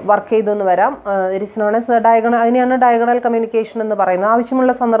വർക്ക് ചെയ്തു എന്ന് വരാം. ഇറ്റ് ഈസ് നോൺ ആസ് അതിനെയാണ് ഡയഗണൽ കമ്മ്യൂണിക്കേഷൻ എന്ന് പറയുന്നത്.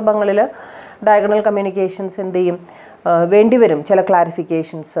 ആവശ്യമുള്ള സന്ദർഭങ്ങളിൽ ഡയഗണൽ കമ്മ്യൂണിക്കേഷൻസ് എന്ത് ചെയ്യും, വേണ്ടിവരും. ചില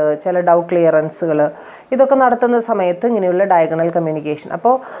ക്ലാരിഫിക്കേഷൻസ്, ചില ഡൗട്ട് ക്ലിയറൻസുകൾ, ഇതൊക്കെ നടത്തുന്ന സമയത്ത് ഇങ്ങനെയുള്ള ഡയഗണൽ കമ്മ്യൂണിക്കേഷൻ.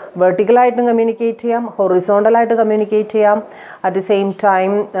 അപ്പോൾ വെർട്ടിക്കലായിട്ടും കമ്മ്യൂണിക്കേറ്റ് ചെയ്യാം, ഹൊറിസോണ്ടലായിട്ട് കമ്മ്യൂണിക്കേറ്റ് ചെയ്യാം. At the same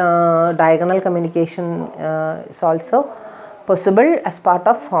time diagonal communication is also possible as part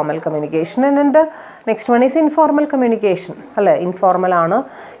of formal communication. And next one is informal communication. അല്ലേ, ഇൻഫോർമൽ ആണ്.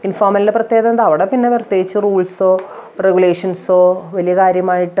 ഇൻഫോർമലിൻ്റെ പ്രത്യേകത എന്താ? അവിടെ പിന്നെ പ്രത്യേകിച്ച് റൂൾസോ റെഗുലേഷൻസോ വലിയ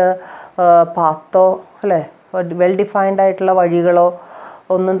കാര്യമായിട്ട് പാത്തോ അല്ലേ, വെൽ ഡിഫൈൻഡ് ആയിട്ടുള്ള വഴികളോ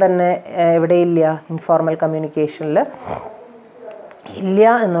ഒന്നും തന്നെ എവിടെയില്ല, ഇൻഫോർമൽ കമ്മ്യൂണിക്കേഷനിൽ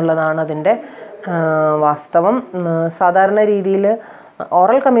ഇല്ല എന്നുള്ളതാണ് അതിൻ്റെ വാസ്തവം. സാധാരണ രീതിയിൽ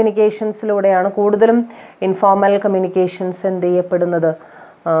ഓറൽ കമ്മ്യൂണിക്കേഷൻസിലൂടെയാണ് കൂടുതലും ഇൻഫോർമൽ കമ്മ്യൂണിക്കേഷൻസ് എന്ത് ചെയ്യപ്പെടുന്നത്,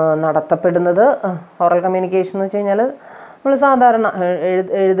 നടത്തപ്പെടുന്നത്. ഓറൽ കമ്മ്യൂണിക്കേഷൻ എന്ന് വെച്ച് കഴിഞ്ഞാൽ നമ്മൾ സാധാരണ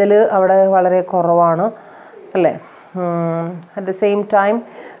എഴുതൽ അവിടെ വളരെ കുറവാണ് അല്ലേ. At the same time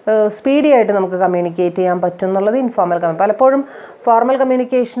speedy ആയിട്ട് നമുക്ക് കമ്മ്യൂണിക്കേറ്റ് ചെയ്യാൻ പറ്റും എന്നുള്ളത് ഇൻഫോർമൽ പലപ്പോഴും ഫോർമൽ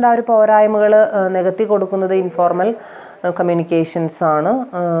കമ്മ്യൂണിക്കേഷൻ്റെ ആ ഒരു പോരായ്മകൾ നികത്തി കൊടുക്കുന്നത് ഇൻഫോർമൽ കമ്മ്യൂണിക്കേഷൻസ് ആണ്.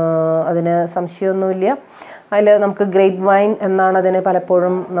 അതിന് സംശയമൊന്നുമില്ല. അതിൽ നമുക്ക് ഗ്രേപ്പ് വൈൻ എന്നാണ് അതിന്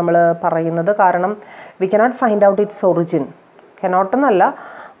പലപ്പോഴും നമ്മൾ പറയുന്നത്. കാരണം we cannot find out its origin. Cannot എന്നല്ല,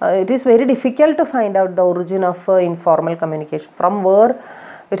 it is very difficult to find out the origin of informal communication, from where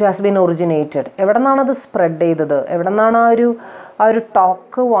it has been originated. എവിടെ നിന്നാണത് സ്പ്രെഡ് ചെയ്തത്, എവിടെ നിന്നാണ് ആ ഒരു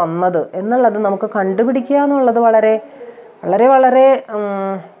ടോക്ക് വന്നത് എന്നുള്ളത് നമുക്ക് കണ്ടുപിടിക്കുക എന്നുള്ളത് വളരെ വളരെ വളരെ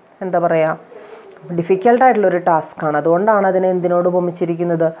എന്താ പറയുക, ഡിഫിക്കൽട്ടായിട്ടുള്ളൊരു ടാസ്ക്കാണ്. അതുകൊണ്ടാണ് അതിനെ എന്തിനോട്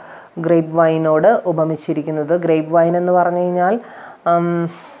ഉപമിച്ചിരിക്കുന്നത്, ഗ്രേപ്പ് വൈനോട് ഉപമിച്ചിരിക്കുന്നത്. ഗ്രേപ്പ് വൈൻ എന്ന് പറഞ്ഞു കഴിഞ്ഞാൽ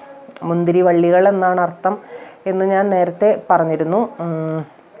മുന്തിരി വള്ളികൾ എന്നാണ് അർത്ഥം എന്ന് ഞാൻ നേരത്തെ പറഞ്ഞിരുന്നു.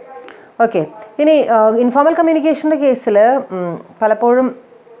 ഓക്കെ, ഇനി ഇൻഫോർമൽ കമ്മ്യൂണിക്കേഷൻ്റെ കേസിൽ പലപ്പോഴും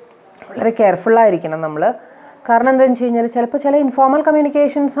വളരെ കെയർഫുള്ളായിരിക്കണം നമ്മൾ. കാരണം എന്താണെന്ന് വെച്ച് കഴിഞ്ഞാൽ ചിലപ്പോൾ ചില ഇൻഫോർമൽ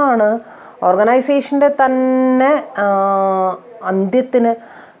കമ്മ്യൂണിക്കേഷൻസാണ് ഓർഗനൈസേഷൻ്റെ തന്നെ അന്ത്യത്തിന്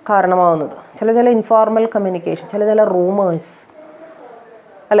കാരണമാവുന്നത്. ചില ഇൻഫോർമൽ കമ്മ്യൂണിക്കേഷൻ, ചില റൂമേഴ്സ്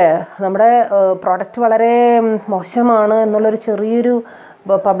അല്ലേ, നമ്മുടെ പ്രോഡക്റ്റ് വളരെ മോശമാണ് എന്നുള്ളൊരു ചെറിയൊരു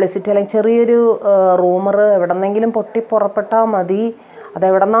പബ്ലിസിറ്റി അല്ലെങ്കിൽ ചെറിയൊരു റൂമർ എവിടെന്നെങ്കിലും പൊട്ടിപ്പുറപ്പെട്ടാൽ മതി,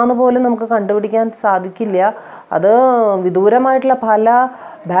 അതെവിടെ നിന്നാന്ന് പോലും നമുക്ക് കണ്ടുപിടിക്കാൻ സാധിക്കില്ല. അത് വിദൂരമായിട്ടുള്ള പല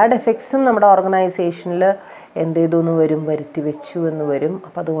ബാഡ് എഫക്ട്സും നമ്മുടെ ഓർഗനൈസേഷനിൽ എന്ത് ചെയ്തു എന്ന് വരും, വരുത്തി വെച്ചു എന്ന് വരും.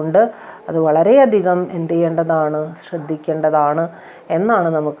 അപ്പോൾ അതുകൊണ്ട് അത് വളരെയധികം എന്ത് ചെയ്യേണ്ടതാണ്, ശ്രദ്ധിക്കേണ്ടതാണ് എന്നാണ്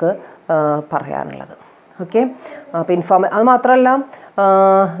നമുക്ക് പറയാനുള്ളത്. ഓക്കെ. അപ്പോൾ ഇൻഫോർമൽ അത് മാത്രമല്ല,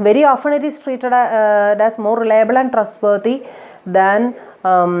 very often it is treated as more reliable and trust worthy than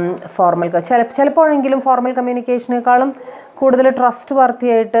formal. ചിലപ്പോഴെങ്കിലും ഫോർമൽ കമ്മ്യൂണിക്കേഷനേക്കാളും കൂടുതൽ ട്രസ്റ്റ്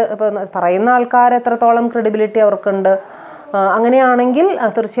വർത്തിയായിട്ട് ഇപ്പോൾ പറയുന്ന ആൾക്കാർ എത്രത്തോളം ക്രെഡിബിലിറ്റി അവർക്കുണ്ട്, അങ്ങനെയാണെങ്കിൽ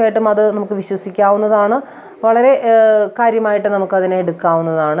തീർച്ചയായിട്ടും അത് നമുക്ക് വിശ്വസിക്കാവുന്നതാണ്, വളരെ കാര്യമായിട്ട് നമുക്കതിനെ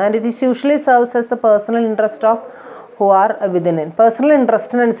എടുക്കാവുന്നതാണ്. And it is usually serves as the personal interest of who are within in. Personal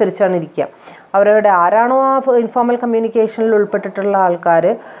ഇൻട്രസ്റ്റിനനുസരിച്ചാണ് ഇരിക്കുക. അവരുടെ ആരാണോ ആ ഇൻഫോർമൽ കമ്മ്യൂണിക്കേഷനിൽ ഉൾപ്പെട്ടിട്ടുള്ള ആൾക്കാർ,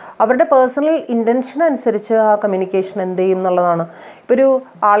 അവരുടെ പേഴ്സണൽ ഇൻറ്റൻഷൻ അനുസരിച്ച് ആ കമ്മ്യൂണിക്കേഷൻ എന്ത് ചെയ്യും എന്നുള്ളതാണ്. ഇപ്പോൾ ഒരു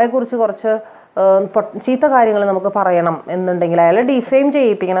ആളെക്കുറിച്ച് കുറച്ച് ചീത്ത കാര്യങ്ങൾ നമുക്ക് പറയണം എന്നുണ്ടെങ്കിൽ, അയാളെ ഡിഫെയിം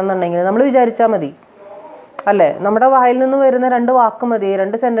ചെയ്യിപ്പിക്കണം എന്നുണ്ടെങ്കിൽ നമ്മൾ വിചാരിച്ചാൽ മതി അല്ലേ? നമ്മുടെ വായിൽ നിന്ന് വരുന്ന 2 വാക്ക് മതി,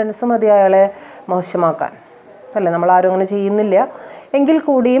 2 സെൻറ്റൻസ് മതി അയാളെ മോശമാക്കാൻ അല്ലേ? നമ്മളാരും അങ്ങനെ ചെയ്യുന്നില്ല. എങ്കിൽ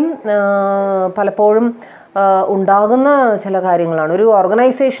കൂടിയും പലപ്പോഴും ഉണ്ടാകുന്ന ചില കാര്യങ്ങളാണ്. ഒരു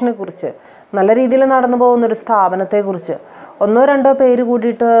ഓർഗനൈസേഷനെ കുറിച്ച്, നല്ല രീതിയിൽ നടന്നു പോകുന്നൊരു സ്ഥാപനത്തെക്കുറിച്ച് 1-2 പേര്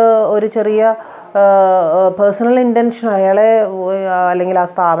കൂടിയിട്ട് ഒരു ചെറിയ പേഴ്സണൽ ഇൻറ്റൻഷൻ അയാളെ അല്ലെങ്കിൽ ആ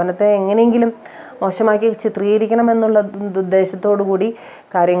സ്ഥാപനത്തെ എങ്ങനെയെങ്കിലും മോശമാക്കി ചിത്രീകരിക്കണം എന്നുള്ള ഉദ്ദേശത്തോടു കൂടി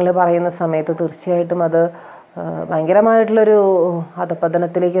കാര്യങ്ങൾ പറയുന്ന സമയത്ത് തീർച്ചയായിട്ടും അത് ഭയങ്കരമായിട്ടുള്ളൊരു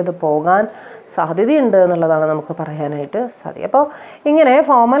അധപതനത്തിലേക്ക് അത് പോകാൻ സാധ്യതയുണ്ട് എന്നുള്ളതാണ് നമുക്ക് പറയാനായിട്ട് സാധിക്കും. അപ്പോൾ ഇങ്ങനെ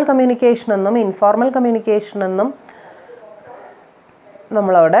ഫോർമൽ കമ്മ്യൂണിക്കേഷൻ എന്നും ഇൻഫോർമൽ കമ്മ്യൂണിക്കേഷൻ എന്നും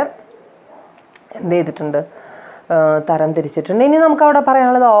നമ്മളവിടെ എന്ത് ചെയ്തിട്ടുണ്ട്, തരം തിരിച്ചിട്ടുണ്ട്. ഇനി നമുക്കവിടെ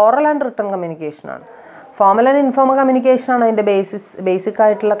പറയാനുള്ളത് oral and written കമ്മ്യൂണിക്കേഷനാണ്. Formal and informal കമ്മ്യൂണിക്കേഷനാണ് അതിൻ്റെ ബേസിക്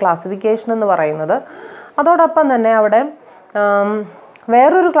ആയിട്ടുള്ള ക്ലാസിഫിക്കേഷൻ എന്ന് പറയുന്നത്. അതോടൊപ്പം തന്നെ അവിടെ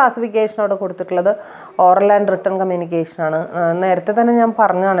വേറൊരു ക്ലാസിഫിക്കേഷൻ അവിടെ കൊടുത്തിട്ടുള്ളത് ഓറൽ ആൻഡ് റിട്ടൺ കമ്മ്യൂണിക്കേഷനാണ്. നേരത്തെ തന്നെ ഞാൻ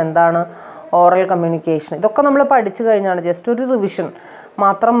പറഞ്ഞാണ് എന്താണ് ഓറൽ കമ്മ്യൂണിക്കേഷൻ. ഇതൊക്കെ നമ്മൾ പഠിച്ചു കഴിഞ്ഞാണ്, ജസ്റ്റ് ഒരു റിവിഷൻ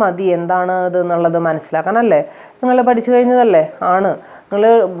മാത്രം മതി എന്താണ് ഇത് എന്നുള്ളത് മനസ്സിലാക്കാനല്ലേ. നിങ്ങൾ പഠിച്ചു കഴിഞ്ഞതല്ലേ ആണ്. നിങ്ങൾ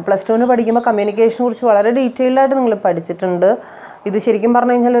 +2 പഠിക്കുമ്പോൾ കമ്മ്യൂണിക്കേഷനെ കുറിച്ച് വളരെ ഡീറ്റെയിൽഡായിട്ട് നിങ്ങൾ പഠിച്ചിട്ടുണ്ട്. ഇത് ശരിക്കും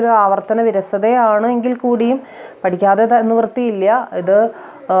പറഞ്ഞു കഴിഞ്ഞാൽ ഒരു ആവർത്തന വിരസതയാണ് എങ്കിൽ കൂടിയും പഠിക്കാതെ നിവൃത്തിയില്ല. ഇത്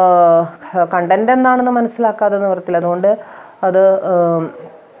കണ്ടൻറ് എന്താണെന്ന് മനസ്സിലാക്കാതെ നിവൃത്തിയില്ല. അതുകൊണ്ട് അത്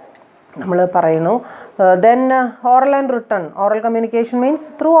നമ്മൾ പറയുന്നു. Then oral and written. Oral communication means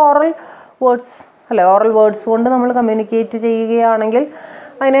through oral words അല്ലേ? ഓറൽ വേർഡ്സ് കൊണ്ട് നമ്മൾ കമ്മ്യൂണിക്കേറ്റ് ചെയ്യുകയാണെങ്കിൽ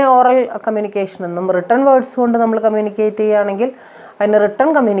അതിനെ ഓറൽ കമ്മ്യൂണിക്കേഷൻ എന്നും, റിട്ടൺ വേർഡ്സ് കൊണ്ട് നമ്മൾ കമ്മ്യൂണിക്കേറ്റ് ചെയ്യുകയാണെങ്കിൽ അതിന് റിട്ടൺ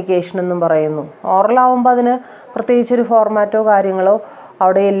കമ്മ്യൂണിക്കേഷൻ എന്നും പറയുന്നു. ഓറലാവുമ്പോൾ അതിന് പ്രത്യേകിച്ചൊരു ഫോർമാറ്റോ കാര്യങ്ങളോ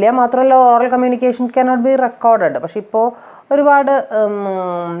അവിടെ ഇല്ല. മാത്രമല്ല oral communication cannot be recorded. പക്ഷെ ഇപ്പോൾ ഒരുപാട്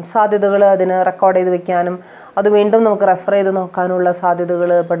സാധ്യതകൾ അതിന് റെക്കോർഡ് ചെയ്ത് വെക്കാനും അത് വീണ്ടും നമുക്ക് റെഫർ ചെയ്ത് നോക്കാനുള്ള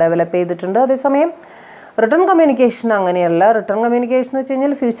സാധ്യതകൾ ഇപ്പോൾ ഡെവലപ്പ് ചെയ്തിട്ടുണ്ട്. അതേസമയം റിട്ടൺ കമ്മ്യൂണിക്കേഷൻ അങ്ങനെയല്ല. റിട്ടൺ കമ്മ്യൂണിക്കേഷൻ എന്ന് വെച്ച്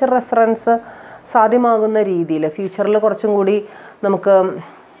കഴിഞ്ഞാൽ ഫ്യൂച്ചർ റെഫറൻസ് സാധ്യമാകുന്ന രീതിയിൽ, ഫ്യൂച്ചറിൽ കുറച്ചും കൂടി നമുക്ക്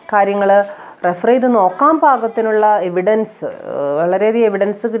കാര്യങ്ങൾ റെഫർ ചെയ്ത് നോക്കാൻ പാകത്തിനുള്ള എവിഡൻസ്, വളരെയധികം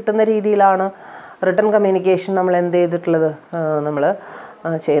എവിഡൻസ് കിട്ടുന്ന രീതിയിലാണ് റിട്ടൺ കമ്മ്യൂണിക്കേഷൻ നമ്മൾ എന്ത് ചെയ്തിട്ടുള്ളത്, നമ്മൾ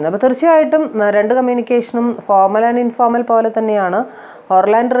ചെയ്യുന്നത്. അപ്പോൾ തീർച്ചയായിട്ടും 2 കമ്മ്യൂണിക്കേഷനും ഫോർമൽ ആൻഡ് ഇൻഫോർമൽ പോലെ തന്നെയാണ്.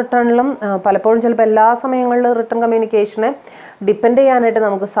 ഓറൽ ആൻഡ് റിട്ടണിലും പലപ്പോഴും ചിലപ്പോൾ എല്ലാ സമയങ്ങളിലും റിട്ടൺ കമ്മ്യൂണിക്കേഷനെ ഡിപ്പെൻഡ് ചെയ്യാനായിട്ട്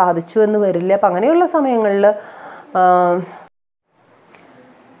നമുക്ക് സാധിച്ചു എന്ന് വരില്ല. അപ്പം അങ്ങനെയുള്ള സമയങ്ങളിൽ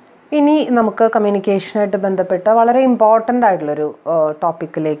ഇനി നമുക്ക് കമ്മ്യൂണിക്കേഷനായിട്ട് ബന്ധപ്പെട്ട വളരെ ഇമ്പോർട്ടൻ്റ് ആയിട്ടുള്ളൊരു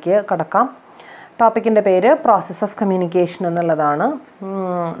ടോപ്പിക്കിലേക്ക് കടക്കാം. ടോപ്പിക്കിൻ്റെ പേര് പ്രോസസ് ഓഫ് കമ്മ്യൂണിക്കേഷൻ എന്നുള്ളതാണ്.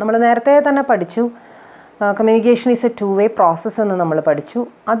 നമ്മൾ നേരത്തെ തന്നെ പഠിച്ചു communication is A 2-way process എന്ന് നമ്മൾ പഠിച്ചു.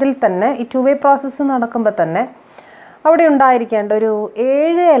 അതിൽ തന്നെ ഈ 2-way പ്രോസസ്സ് നടക്കുമ്പോൾ തന്നെ അവിടെ ഉണ്ടായിരിക്കേണ്ട ഒരു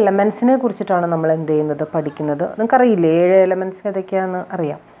 7 എലമെൻസിനെ കുറിച്ചിട്ടാണ് നമ്മൾ എന്ത് ചെയ്യുന്നത്, പഠിക്കുന്നത്. നിങ്ങൾക്കറിയില്ലേ 7 എലമെൻസ് ഏതൊക്കെയാണെന്ന്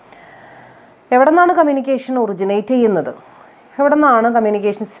അറിയാം. എവിടെ നിന്നാണ് കമ്മ്യൂണിക്കേഷൻ ഒറിജിനേറ്റ് ചെയ്യുന്നത്, എവിടെ നിന്നാണ്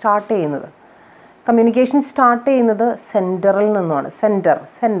കമ്മ്യൂണിക്കേഷൻ സ്റ്റാർട്ട് ചെയ്യുന്നത്? കമ്മ്യൂണിക്കേഷൻ സ്റ്റാർട്ട് ചെയ്യുന്നത് സെൻറ്ററിൽ നിന്നുമാണ്.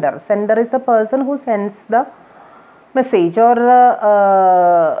 Centre is the person who സെൻഡ്സ് the message or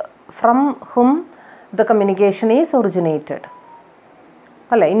from hmm the communication is originated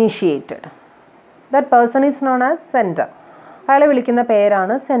അല്ല initiated. That person is known as centre. അയാളെ വിളിക്കുന്ന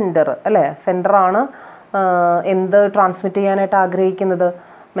പേരാണ് സെൻറ്റർ അല്ലേ? സെൻറ്ററാണ് എന്ത് ട്രാൻസ്മിറ്റ് ചെയ്യാനായിട്ട് ആഗ്രഹിക്കുന്നത്,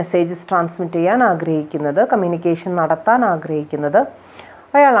 മെസ്സേജസ് ട്രാൻസ്മിറ്റ് ചെയ്യാൻ ആഗ്രഹിക്കുന്നത്, കമ്മ്യൂണിക്കേഷൻ നടത്താൻ ആഗ്രഹിക്കുന്നത്,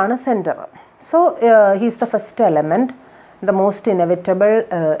 അയാളാണ് centre. So he's the first element, the most inevitable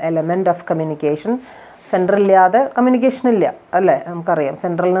element of communication. സെൻറ്ററില്ലാതെ communication ഇല്ല അല്ലേ? നമുക്കറിയാം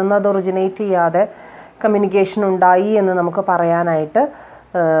സെൻറ്ററിൽ നിന്ന് അത് ഒറിജിനേറ്റ് ചെയ്യാതെ കമ്മ്യൂണിക്കേഷൻ ഉണ്ടായി എന്ന് നമുക്ക് പറയാനായിട്ട്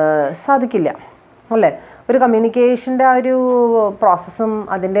സാധിക്കില്ല അല്ലേ? ഒരു കമ്മ്യൂണിക്കേഷൻ്റെ ആ ഒരു പ്രോസസ്സും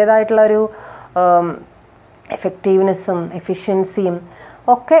അതിൻ്റേതായിട്ടുള്ള ഒരു എഫക്റ്റീവ്നെസ്സും എഫിഷ്യൻസിയും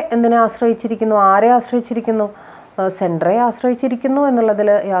ഒക്കെ എന്തിനെ ആശ്രയിച്ചിരിക്കുന്നു, ആരെ ആശ്രയിച്ചിരിക്കുന്നു? സെൻറ്ററെ ആശ്രയിച്ചിരിക്കുന്നു എന്നുള്ളതിൽ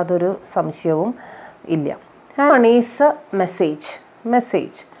യാതൊരു സംശയവും ഇല്ല. And one is message.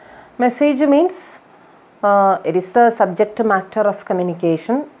 Message means it is the subject matter of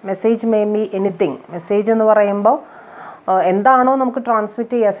communication. Message may be anything. Message എന്ന് പറയുമ്പോൾ എന്താണോ നമുക്ക്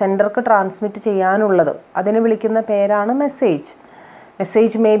ട്രാൻസ്മിറ്റ് ചെയ്യുക, സെൻഡർക്ക് ട്രാൻസ്മിറ്റ് ചെയ്യാനുള്ളത്, അതിനെ വിളിക്കുന്ന പേരാണ് message.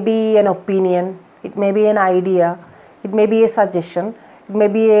 Message may be N opinion, it may be an idea, it may be A suggestion, it may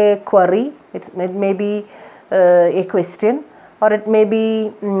be A query, it may be A question, or it may be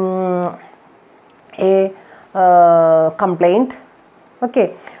a complaint. Okay,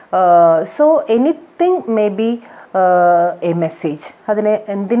 so anything may be a message. അതിനെ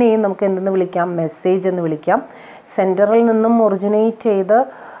എന്തിനേയും നമുക്ക് എന്തെന്ന് വിളിക്കാം? Message എന്ന് വിളിക്കാം. സെൻറ്ററിൽ നിന്നും originate ചെയ്ത്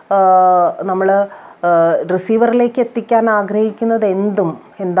നമ്മൾ റിസീവറിലേക്ക് എത്തിക്കാൻ ആഗ്രഹിക്കുന്നത്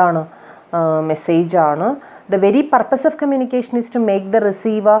എന്താണ്? മെസ്സേജാണ്. The very purpose of communication is to make the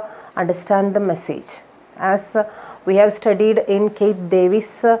receiver understand the message. As we have studied in Kate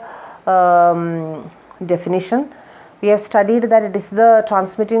Davis' definition, we have studied that it is the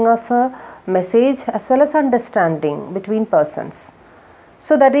transmitting of a message as well as understanding between persons.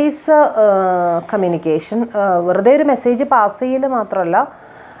 So that is communication. വെറുതെ ഒരു message pass ചെയ്യൽ മാത്രമല്ല,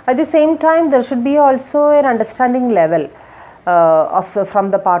 at the same time there should be also an understanding level from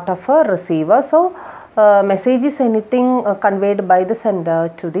the part of a receiver. So message is anything conveyed by the sender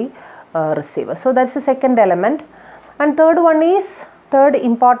to the receiver. So that's the second element. And third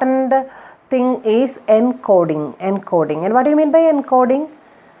important thing is encoding. And what do you mean by encoding?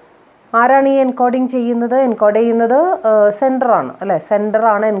 ആരാണ് ഈ encoding ചെയ്യുന്നത്? Encode ചെയ്യുന്നത് സെൻഡറാണ് അല്ലേ?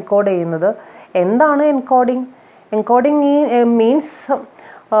 സെൻഡറാണ് encode ചെയ്യുന്നത്. എന്താണ് encoding? Encoding means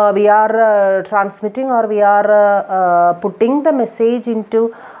we are transmitting or we are putting the message into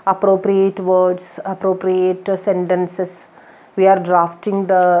appropriate words, appropriate sentences. We are drafting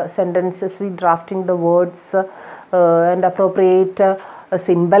the sentences, we drafting the words, and appropriate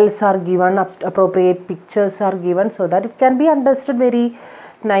symbols are given, appropriate pictures are given, so that it can be understood very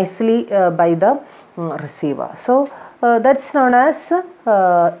nicely by the receiver. So that's known as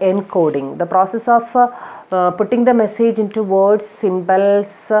encoding. The process of putting the message into words,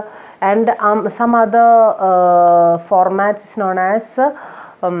 symbols, and some other formats is known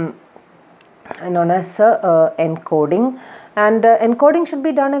as encoding. And encoding should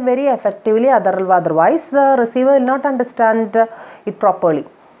be done very effectively, otherwise the receiver will not understand it properly.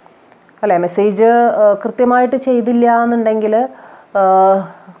 അല്ലേ? Message കൃത്യമായിട്ട് ചെയ്തില്ല എന്നുണ്ടെങ്കിൽ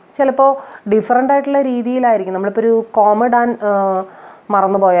ചിലപ്പോൾ different ആയിട്ടുള്ള രീതിയിലായിരിക്കും. നമ്മളിപ്പോൾ ഒരു comma ഇടാൻ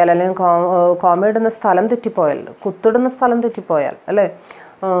മറന്നു പോയാൽ, അല്ലെങ്കിൽ കോമ ഇടുന്ന സ്ഥലം തെറ്റിപ്പോയാൽ, കുത്തിടുന്ന സ്ഥലം തെറ്റിപ്പോയാൽ അല്ലേ,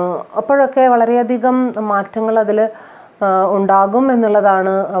 അപ്പോഴൊക്കെ വളരെയധികം മാറ്റങ്ങൾ അതിൽ ഉണ്ടാകും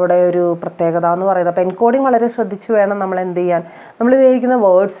എന്നുള്ളതാണ് അവിടെ ഒരു പ്രത്യേകത എന്ന് പറയുന്നത്. അപ്പോൾ എൻകോഡിങ് വളരെ ശ്രദ്ധിച്ച് വേണം നമ്മൾ എന്ത് ചെയ്യാൻ. നമ്മൾ ഉപയോഗിക്കുന്ന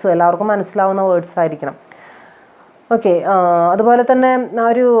വേർഡ്സ് എല്ലാവർക്കും മനസ്സിലാവുന്ന വേർഡ്സ് ആയിരിക്കണം. ഓക്കെ, അതുപോലെ തന്നെ ആ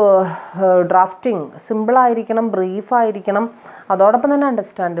ഒരു ഡ്രാഫ്റ്റിംഗ് സിമ്പിളായിരിക്കണം, ബ്രീഫായിരിക്കണം, അതോടൊപ്പം തന്നെ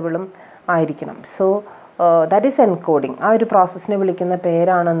അണ്ടർസ്റ്റാൻഡബിളും ആയിരിക്കണം. So that is encoding. ആ ഒരു പ്രോസസ്സിനെ വിളിക്കുന്ന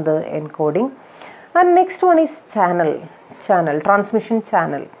പേരാണെന്ത്? Encoding. And next one is channel. Transmission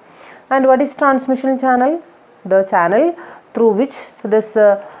channel. And what is transmission channel? The channel through which this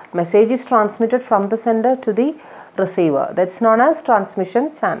message is transmitted from the sender to the receiver. That's known as transmission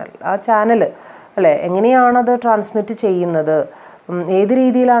channel. ആ channel അല്ലേ, എങ്ങനെയാണത് transmit ചെയ്യുന്നത്, ഏത്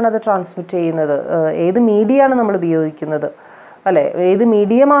രീതിയിലാണത് transmit ചെയ്യുന്നത്, ഏത് മീഡിയമാണ് നമ്മൾ ഉപയോഗിക്കുന്നത് അല്ലേ, ഏത്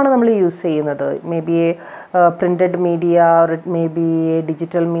മീഡിയമാണ് നമ്മൾ യൂസ് ചെയ്യുന്നത്. It may be A printed media, or it may be a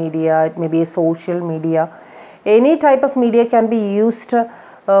digital media, it may be a social media. Any type of media can be used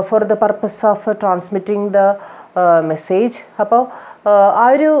for the purpose of transmitting the message. അപ്പോൾ ആ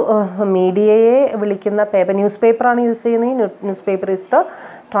ഒരു മീഡിയയെ വിളിക്കുന്ന paper, news പേപ്പറാണ് use ചെയ്യുന്നത്. News paper is the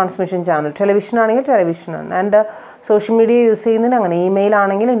transmission channel. Television ആണെങ്കിൽ ടെലിവിഷനാണ്. And social media use ചെയ്യുന്നതിന് അങ്ങനെ, email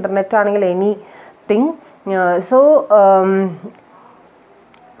ആണെങ്കിൽ, ഇൻ്റർനെറ്റ് ആണെങ്കിൽ, anything. So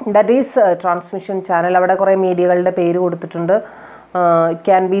that is transmission channel. അവിടെ കുറേ മീഡിയകളുടെ പേര് കൊടുത്തിട്ടുണ്ട്. It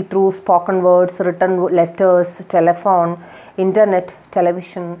can be through spoken words, written letters, telephone, internet,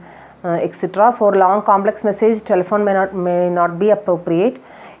 television, etc. For long complex message, telephone may not be appropriate.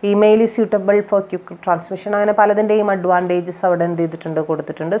 Email is suitable for quick transmission. അങ്ങനെ പലതിൻ്റെയും advantages അവിടെ എന്ത് ചെയ്തിട്ടുണ്ട്,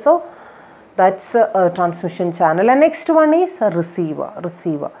 കൊടുത്തിട്ടുണ്ട്. So that's transmission channel. And next one is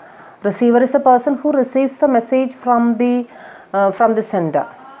receiver is a person who receives the message from the sender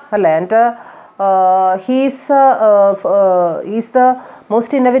അല്ലേ. And he's the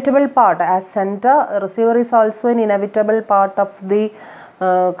most inevitable part. As sender, receiver is also an inevitable part of the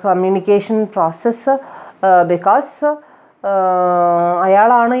communication process, because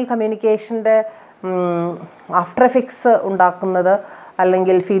അയാളാണ് ഈ കമ്മ്യൂണിക്കേഷൻ്റെ after effects ഉണ്ടാക്കുന്നത്.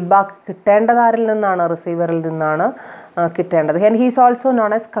 അല്ലെങ്കിൽ feedback കിട്ടേണ്ടത് ആരിൽ നിന്നാണ്? റിസീവറിൽ നിന്നാണ് കിട്ടേണ്ടത്. And he's also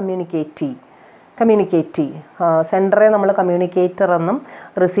known as communicative. Communicate സെൻഡറെ നമ്മൾ കമ്മ്യൂണിക്കേറ്റർ എന്നും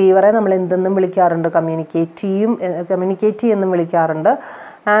റിസീവറെ നമ്മൾ എന്തെന്നും വിളിക്കാറുണ്ട്, കമ്മ്യൂണിക്കേറ്റ് എന്നും വിളിക്കാറുണ്ട്.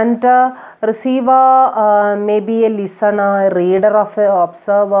 And receiver may be A listener, reader of A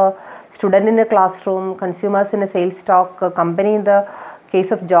observer, student in A class room, consumers in A sales stock, company in the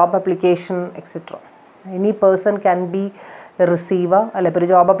case of job application etcetera. Any person can be receiver അല്ലെ. ഇപ്പോൾ ഒരു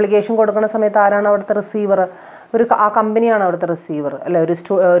job application കൊടുക്കുന്ന സമയത്ത് ആരാണ് അവിടുത്തെ receiver? ആ കമ്പനിയാണ് അവിടുത്തെ റിസീവർ അല്ലെ.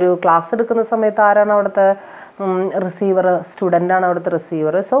 ഒരു ക്ലാസ് എടുക്കുന്ന സമയത്ത് ആരാണ് അവിടുത്തെ റിസീവർ? സ്റ്റുഡൻ്റാണ് അവിടുത്തെ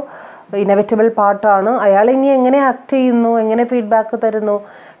റിസീവർ. സോ ഇനവിറ്റബിൾ പാർട്ടാണ്. അയാൾ ഇനി എങ്ങനെ ആക്ട് ചെയ്യുന്നു, എങ്ങനെ ഫീഡ്ബാക്ക് തരുന്നു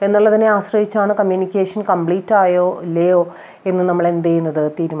എന്നുള്ളതിനെ ആശ്രയിച്ചാണ് കമ്മ്യൂണിക്കേഷൻ കംപ്ലീറ്റ് ആയോ ഇല്ലയോ എന്ന് നമ്മൾ എന്ത് ചെയ്യുന്നത്,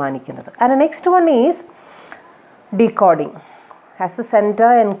 തീരുമാനിക്കുന്നത്. And next one is decoding. Has the sender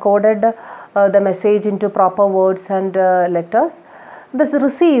encoded the message into proper words and letters? The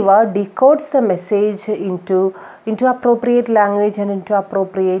receiver decodes the message into appropriate language and into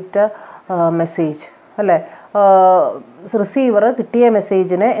appropriate message. അല്ലേ, റിസീവർ കിട്ടിയ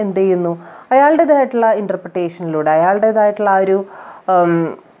മെസ്സേജിനെ എന്ത് ചെയ്യുന്നു, അയാളുടേതായിട്ടുള്ള ഇൻ്റർപ്രിട്ടേഷനിലൂടെ, അയാളുടേതായിട്ടുള്ള ആ ഒരു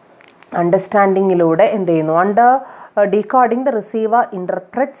അണ്ടർസ്റ്റാൻഡിങ്ങിലൂടെ എന്ത് ചെയ്യുന്നു, under decoding, the receiver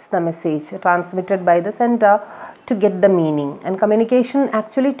interprets the message transmitted by the sender to get the meaning. And communication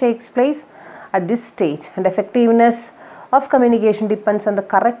actually takes place at this stage, and effectiveness of communication depends on the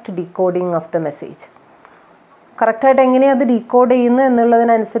correct decoding of the message. കറക്റ്റായിട്ട് എങ്ങനെയാണ് അത് decode ചെയ്യുന്നത്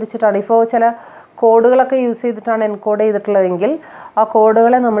എന്നുള്ളതിനനുസരിച്ചിട്ടാണ്. ഇപ്പോൾ ചില കോഡുകളൊക്കെ use ചെയ്തിട്ടാണ് encode ചെയ്തിട്ടുള്ളതെങ്കിൽ ആ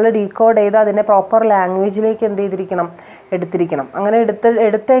കോഡുകളെ നമ്മൾ decode ചെയ്ത് അതിനെ പ്രോപ്പർ ലാംഗ്വേജിലേക്ക് എന്ത് ചെയ്തിരിക്കണം, എടുത്തിരിക്കണം. അങ്ങനെ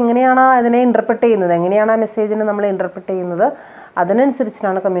എടുത്ത് എങ്ങനെയാണ് അതിനെ ഇൻ്റർപ്രറ്റ് ചെയ്യുന്നത്, എങ്ങനെയാണ് ആ മെസ്സേജിനെ നമ്മൾ ഇൻ്റർപ്രറ്റ് ചെയ്യുന്നത്,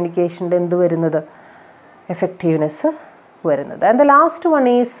 അതിനനുസരിച്ചിട്ടാണ് കമ്മ്യൂണിക്കേഷൻ്റെ എന്ത് വരുന്നത്, എഫക്റ്റീവ്നെസ് വരുന്നത്. And the last one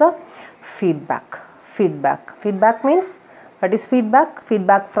is feedback. Feedback means what is feedback?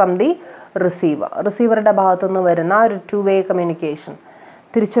 Feedback from the receiver. റിസീവറുടെ ഭാഗത്തു നിന്ന് വരുന്ന ഒരു 2-way കമ്മ്യൂണിക്കേഷൻ,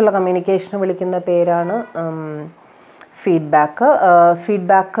 തിരിച്ചുള്ള കമ്മ്യൂണിക്കേഷന് വിളിക്കുന്ന പേരാണ് ഫീഡ്ബാക്ക്.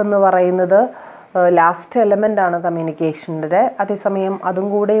 ഫീഡ്ബാക്ക് എന്ന് പറയുന്നത് ലാസ്റ്റ് എലമെൻ്റ് ആണ് കമ്മ്യൂണിക്കേഷൻ്റെ. അതേസമയം അതും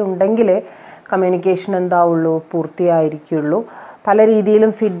കൂടെ ഉണ്ടെങ്കിലേ കമ്മ്യൂണിക്കേഷൻ എന്താവുള്ളൂ, പൂർത്തിയായിരിക്കുള്ളൂ. പല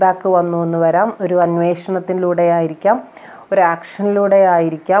രീതിയിലും ഫീഡ്ബാക്ക് വന്നു എന്ന് വരാം. ഒരു അന്വേഷണത്തിലൂടെ ആയിരിക്കാം, ഒരു ആക്ഷനിലൂടെ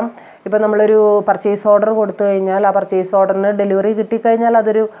ആയിരിക്കാം. ഇപ്പോൾ നമ്മളൊരു പർച്ചേസ് ഓർഡർ കൊടുത്തു കഴിഞ്ഞാൽ ആ പർച്ചേസ് ഓർഡറിന് ഡെലിവറി കിട്ടിക്കഴിഞ്ഞാൽ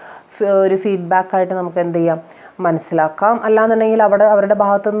അതൊരു ഫീഡ്ബാക്കായിട്ട് നമുക്ക് എന്ത് ചെയ്യാം, മനസ്സിലാക്കാം. അല്ലാന്നുണ്ടെങ്കിൽ അവരുടെ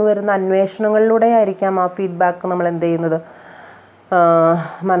ഭാഗത്തുനിന്ന് വരുന്ന അന്വേഷണങ്ങളിലൂടെ ആയിരിക്കാം ആ ഫീഡ്ബാക്ക് നമ്മൾ എന്ത് ചെയ്യുന്നത്,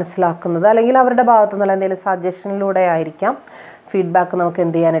 മനസ്സിലാക്കുന്നത്. അല്ലെങ്കിൽ അവരുടെ ഭാഗത്തുനിന്നുള്ള എന്തെങ്കിലും സജഷനിലൂടെ ആയിരിക്കാം ഫീഡ്ബാക്ക് നമുക്ക്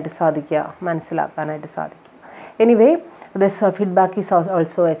എന്ത് ചെയ്യാനായിട്ട് സാധിക്കുക, മനസ്സിലാക്കാനായിട്ട് സാധിക്കും. Anyway, this feedback is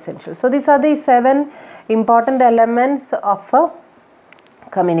also essential. So these are the 7 important elements of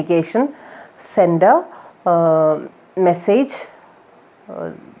communication: sender, message,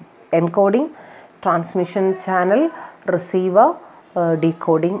 encoding, transmission channel, receiver,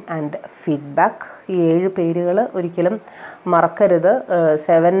 decoding and feedback. ഈ 7 പേരുകൾ ഒരിക്കലും മറക്കരുത്.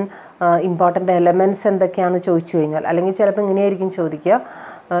 7 ഇമ്പോർട്ടൻ്റ് എലമെൻറ്റ്സ് എന്തൊക്കെയാണെന്ന് ചോദിച്ചു കഴിഞ്ഞാൽ, അല്ലെങ്കിൽ ചിലപ്പോൾ ഇങ്ങനെയായിരിക്കും ചോദിക്കുക,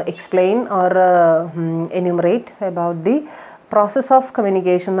 explain or enumerate about the process of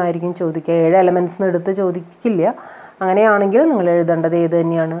communication എന്നായിരിക്കും ചോദിക്കുക. 7 എലമെൻറ്റ്സിന് എടുത്ത് ചോദിക്കില്ല. അങ്ങനെയാണെങ്കിൽ നിങ്ങൾ എഴുതേണ്ടത് ഏത്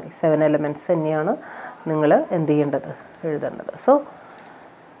തന്നെയാണ്, 7 എലമെൻറ്റ്സ് തന്നെയാണ് നിങ്ങൾ എന്ത് ചെയ്യേണ്ടത്, എഴുതേണ്ടത്. സോ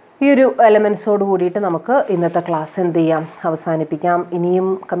ഈ ഒരു എലമെൻറ്റ്സോട് കൂടിയിട്ട് നമുക്ക് ഇന്നത്തെ ക്ലാസ് എന്ത് ചെയ്യാം, അവസാനിപ്പിക്കാം. ഇനിയും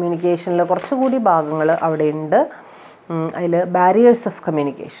കമ്മ്യൂണിക്കേഷനിൽ കുറച്ചുകൂടി ഭാഗങ്ങൾ അവിടെ ഉണ്ട്. അതിൽ barriers of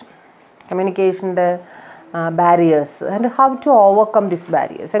കമ്മ്യൂണിക്കേഷൻ്റെ barriers and how to overcome this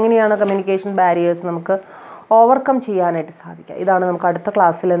barriers, എങ്ങനെയാണ് കമ്മ്യൂണിക്കേഷൻ ബാരിയേഴ്സ് നമുക്ക് ഓവർകം ചെയ്യാനായിട്ട് സാധിക്കുക. ഇതാണ് നമുക്ക് അടുത്ത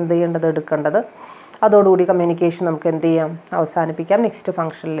ക്ലാസ്സിൽ എന്ത് ചെയ്യേണ്ടത്, എടുക്കേണ്ടത്. അതോടുകൂടി കമ്മ്യൂണിക്കേഷൻ നമുക്ക് എന്ത് ചെയ്യാം, അവസാനിപ്പിക്കാം. നെക്സ്റ്റ്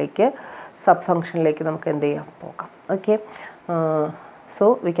ഫംഗ്ഷനിലേക്ക്, സബ് ഫംഗ്ഷനിലേക്ക് നമുക്ക് എന്ത് ചെയ്യാം, പോകാം. Okay, so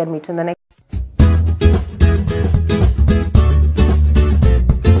we can meet in the next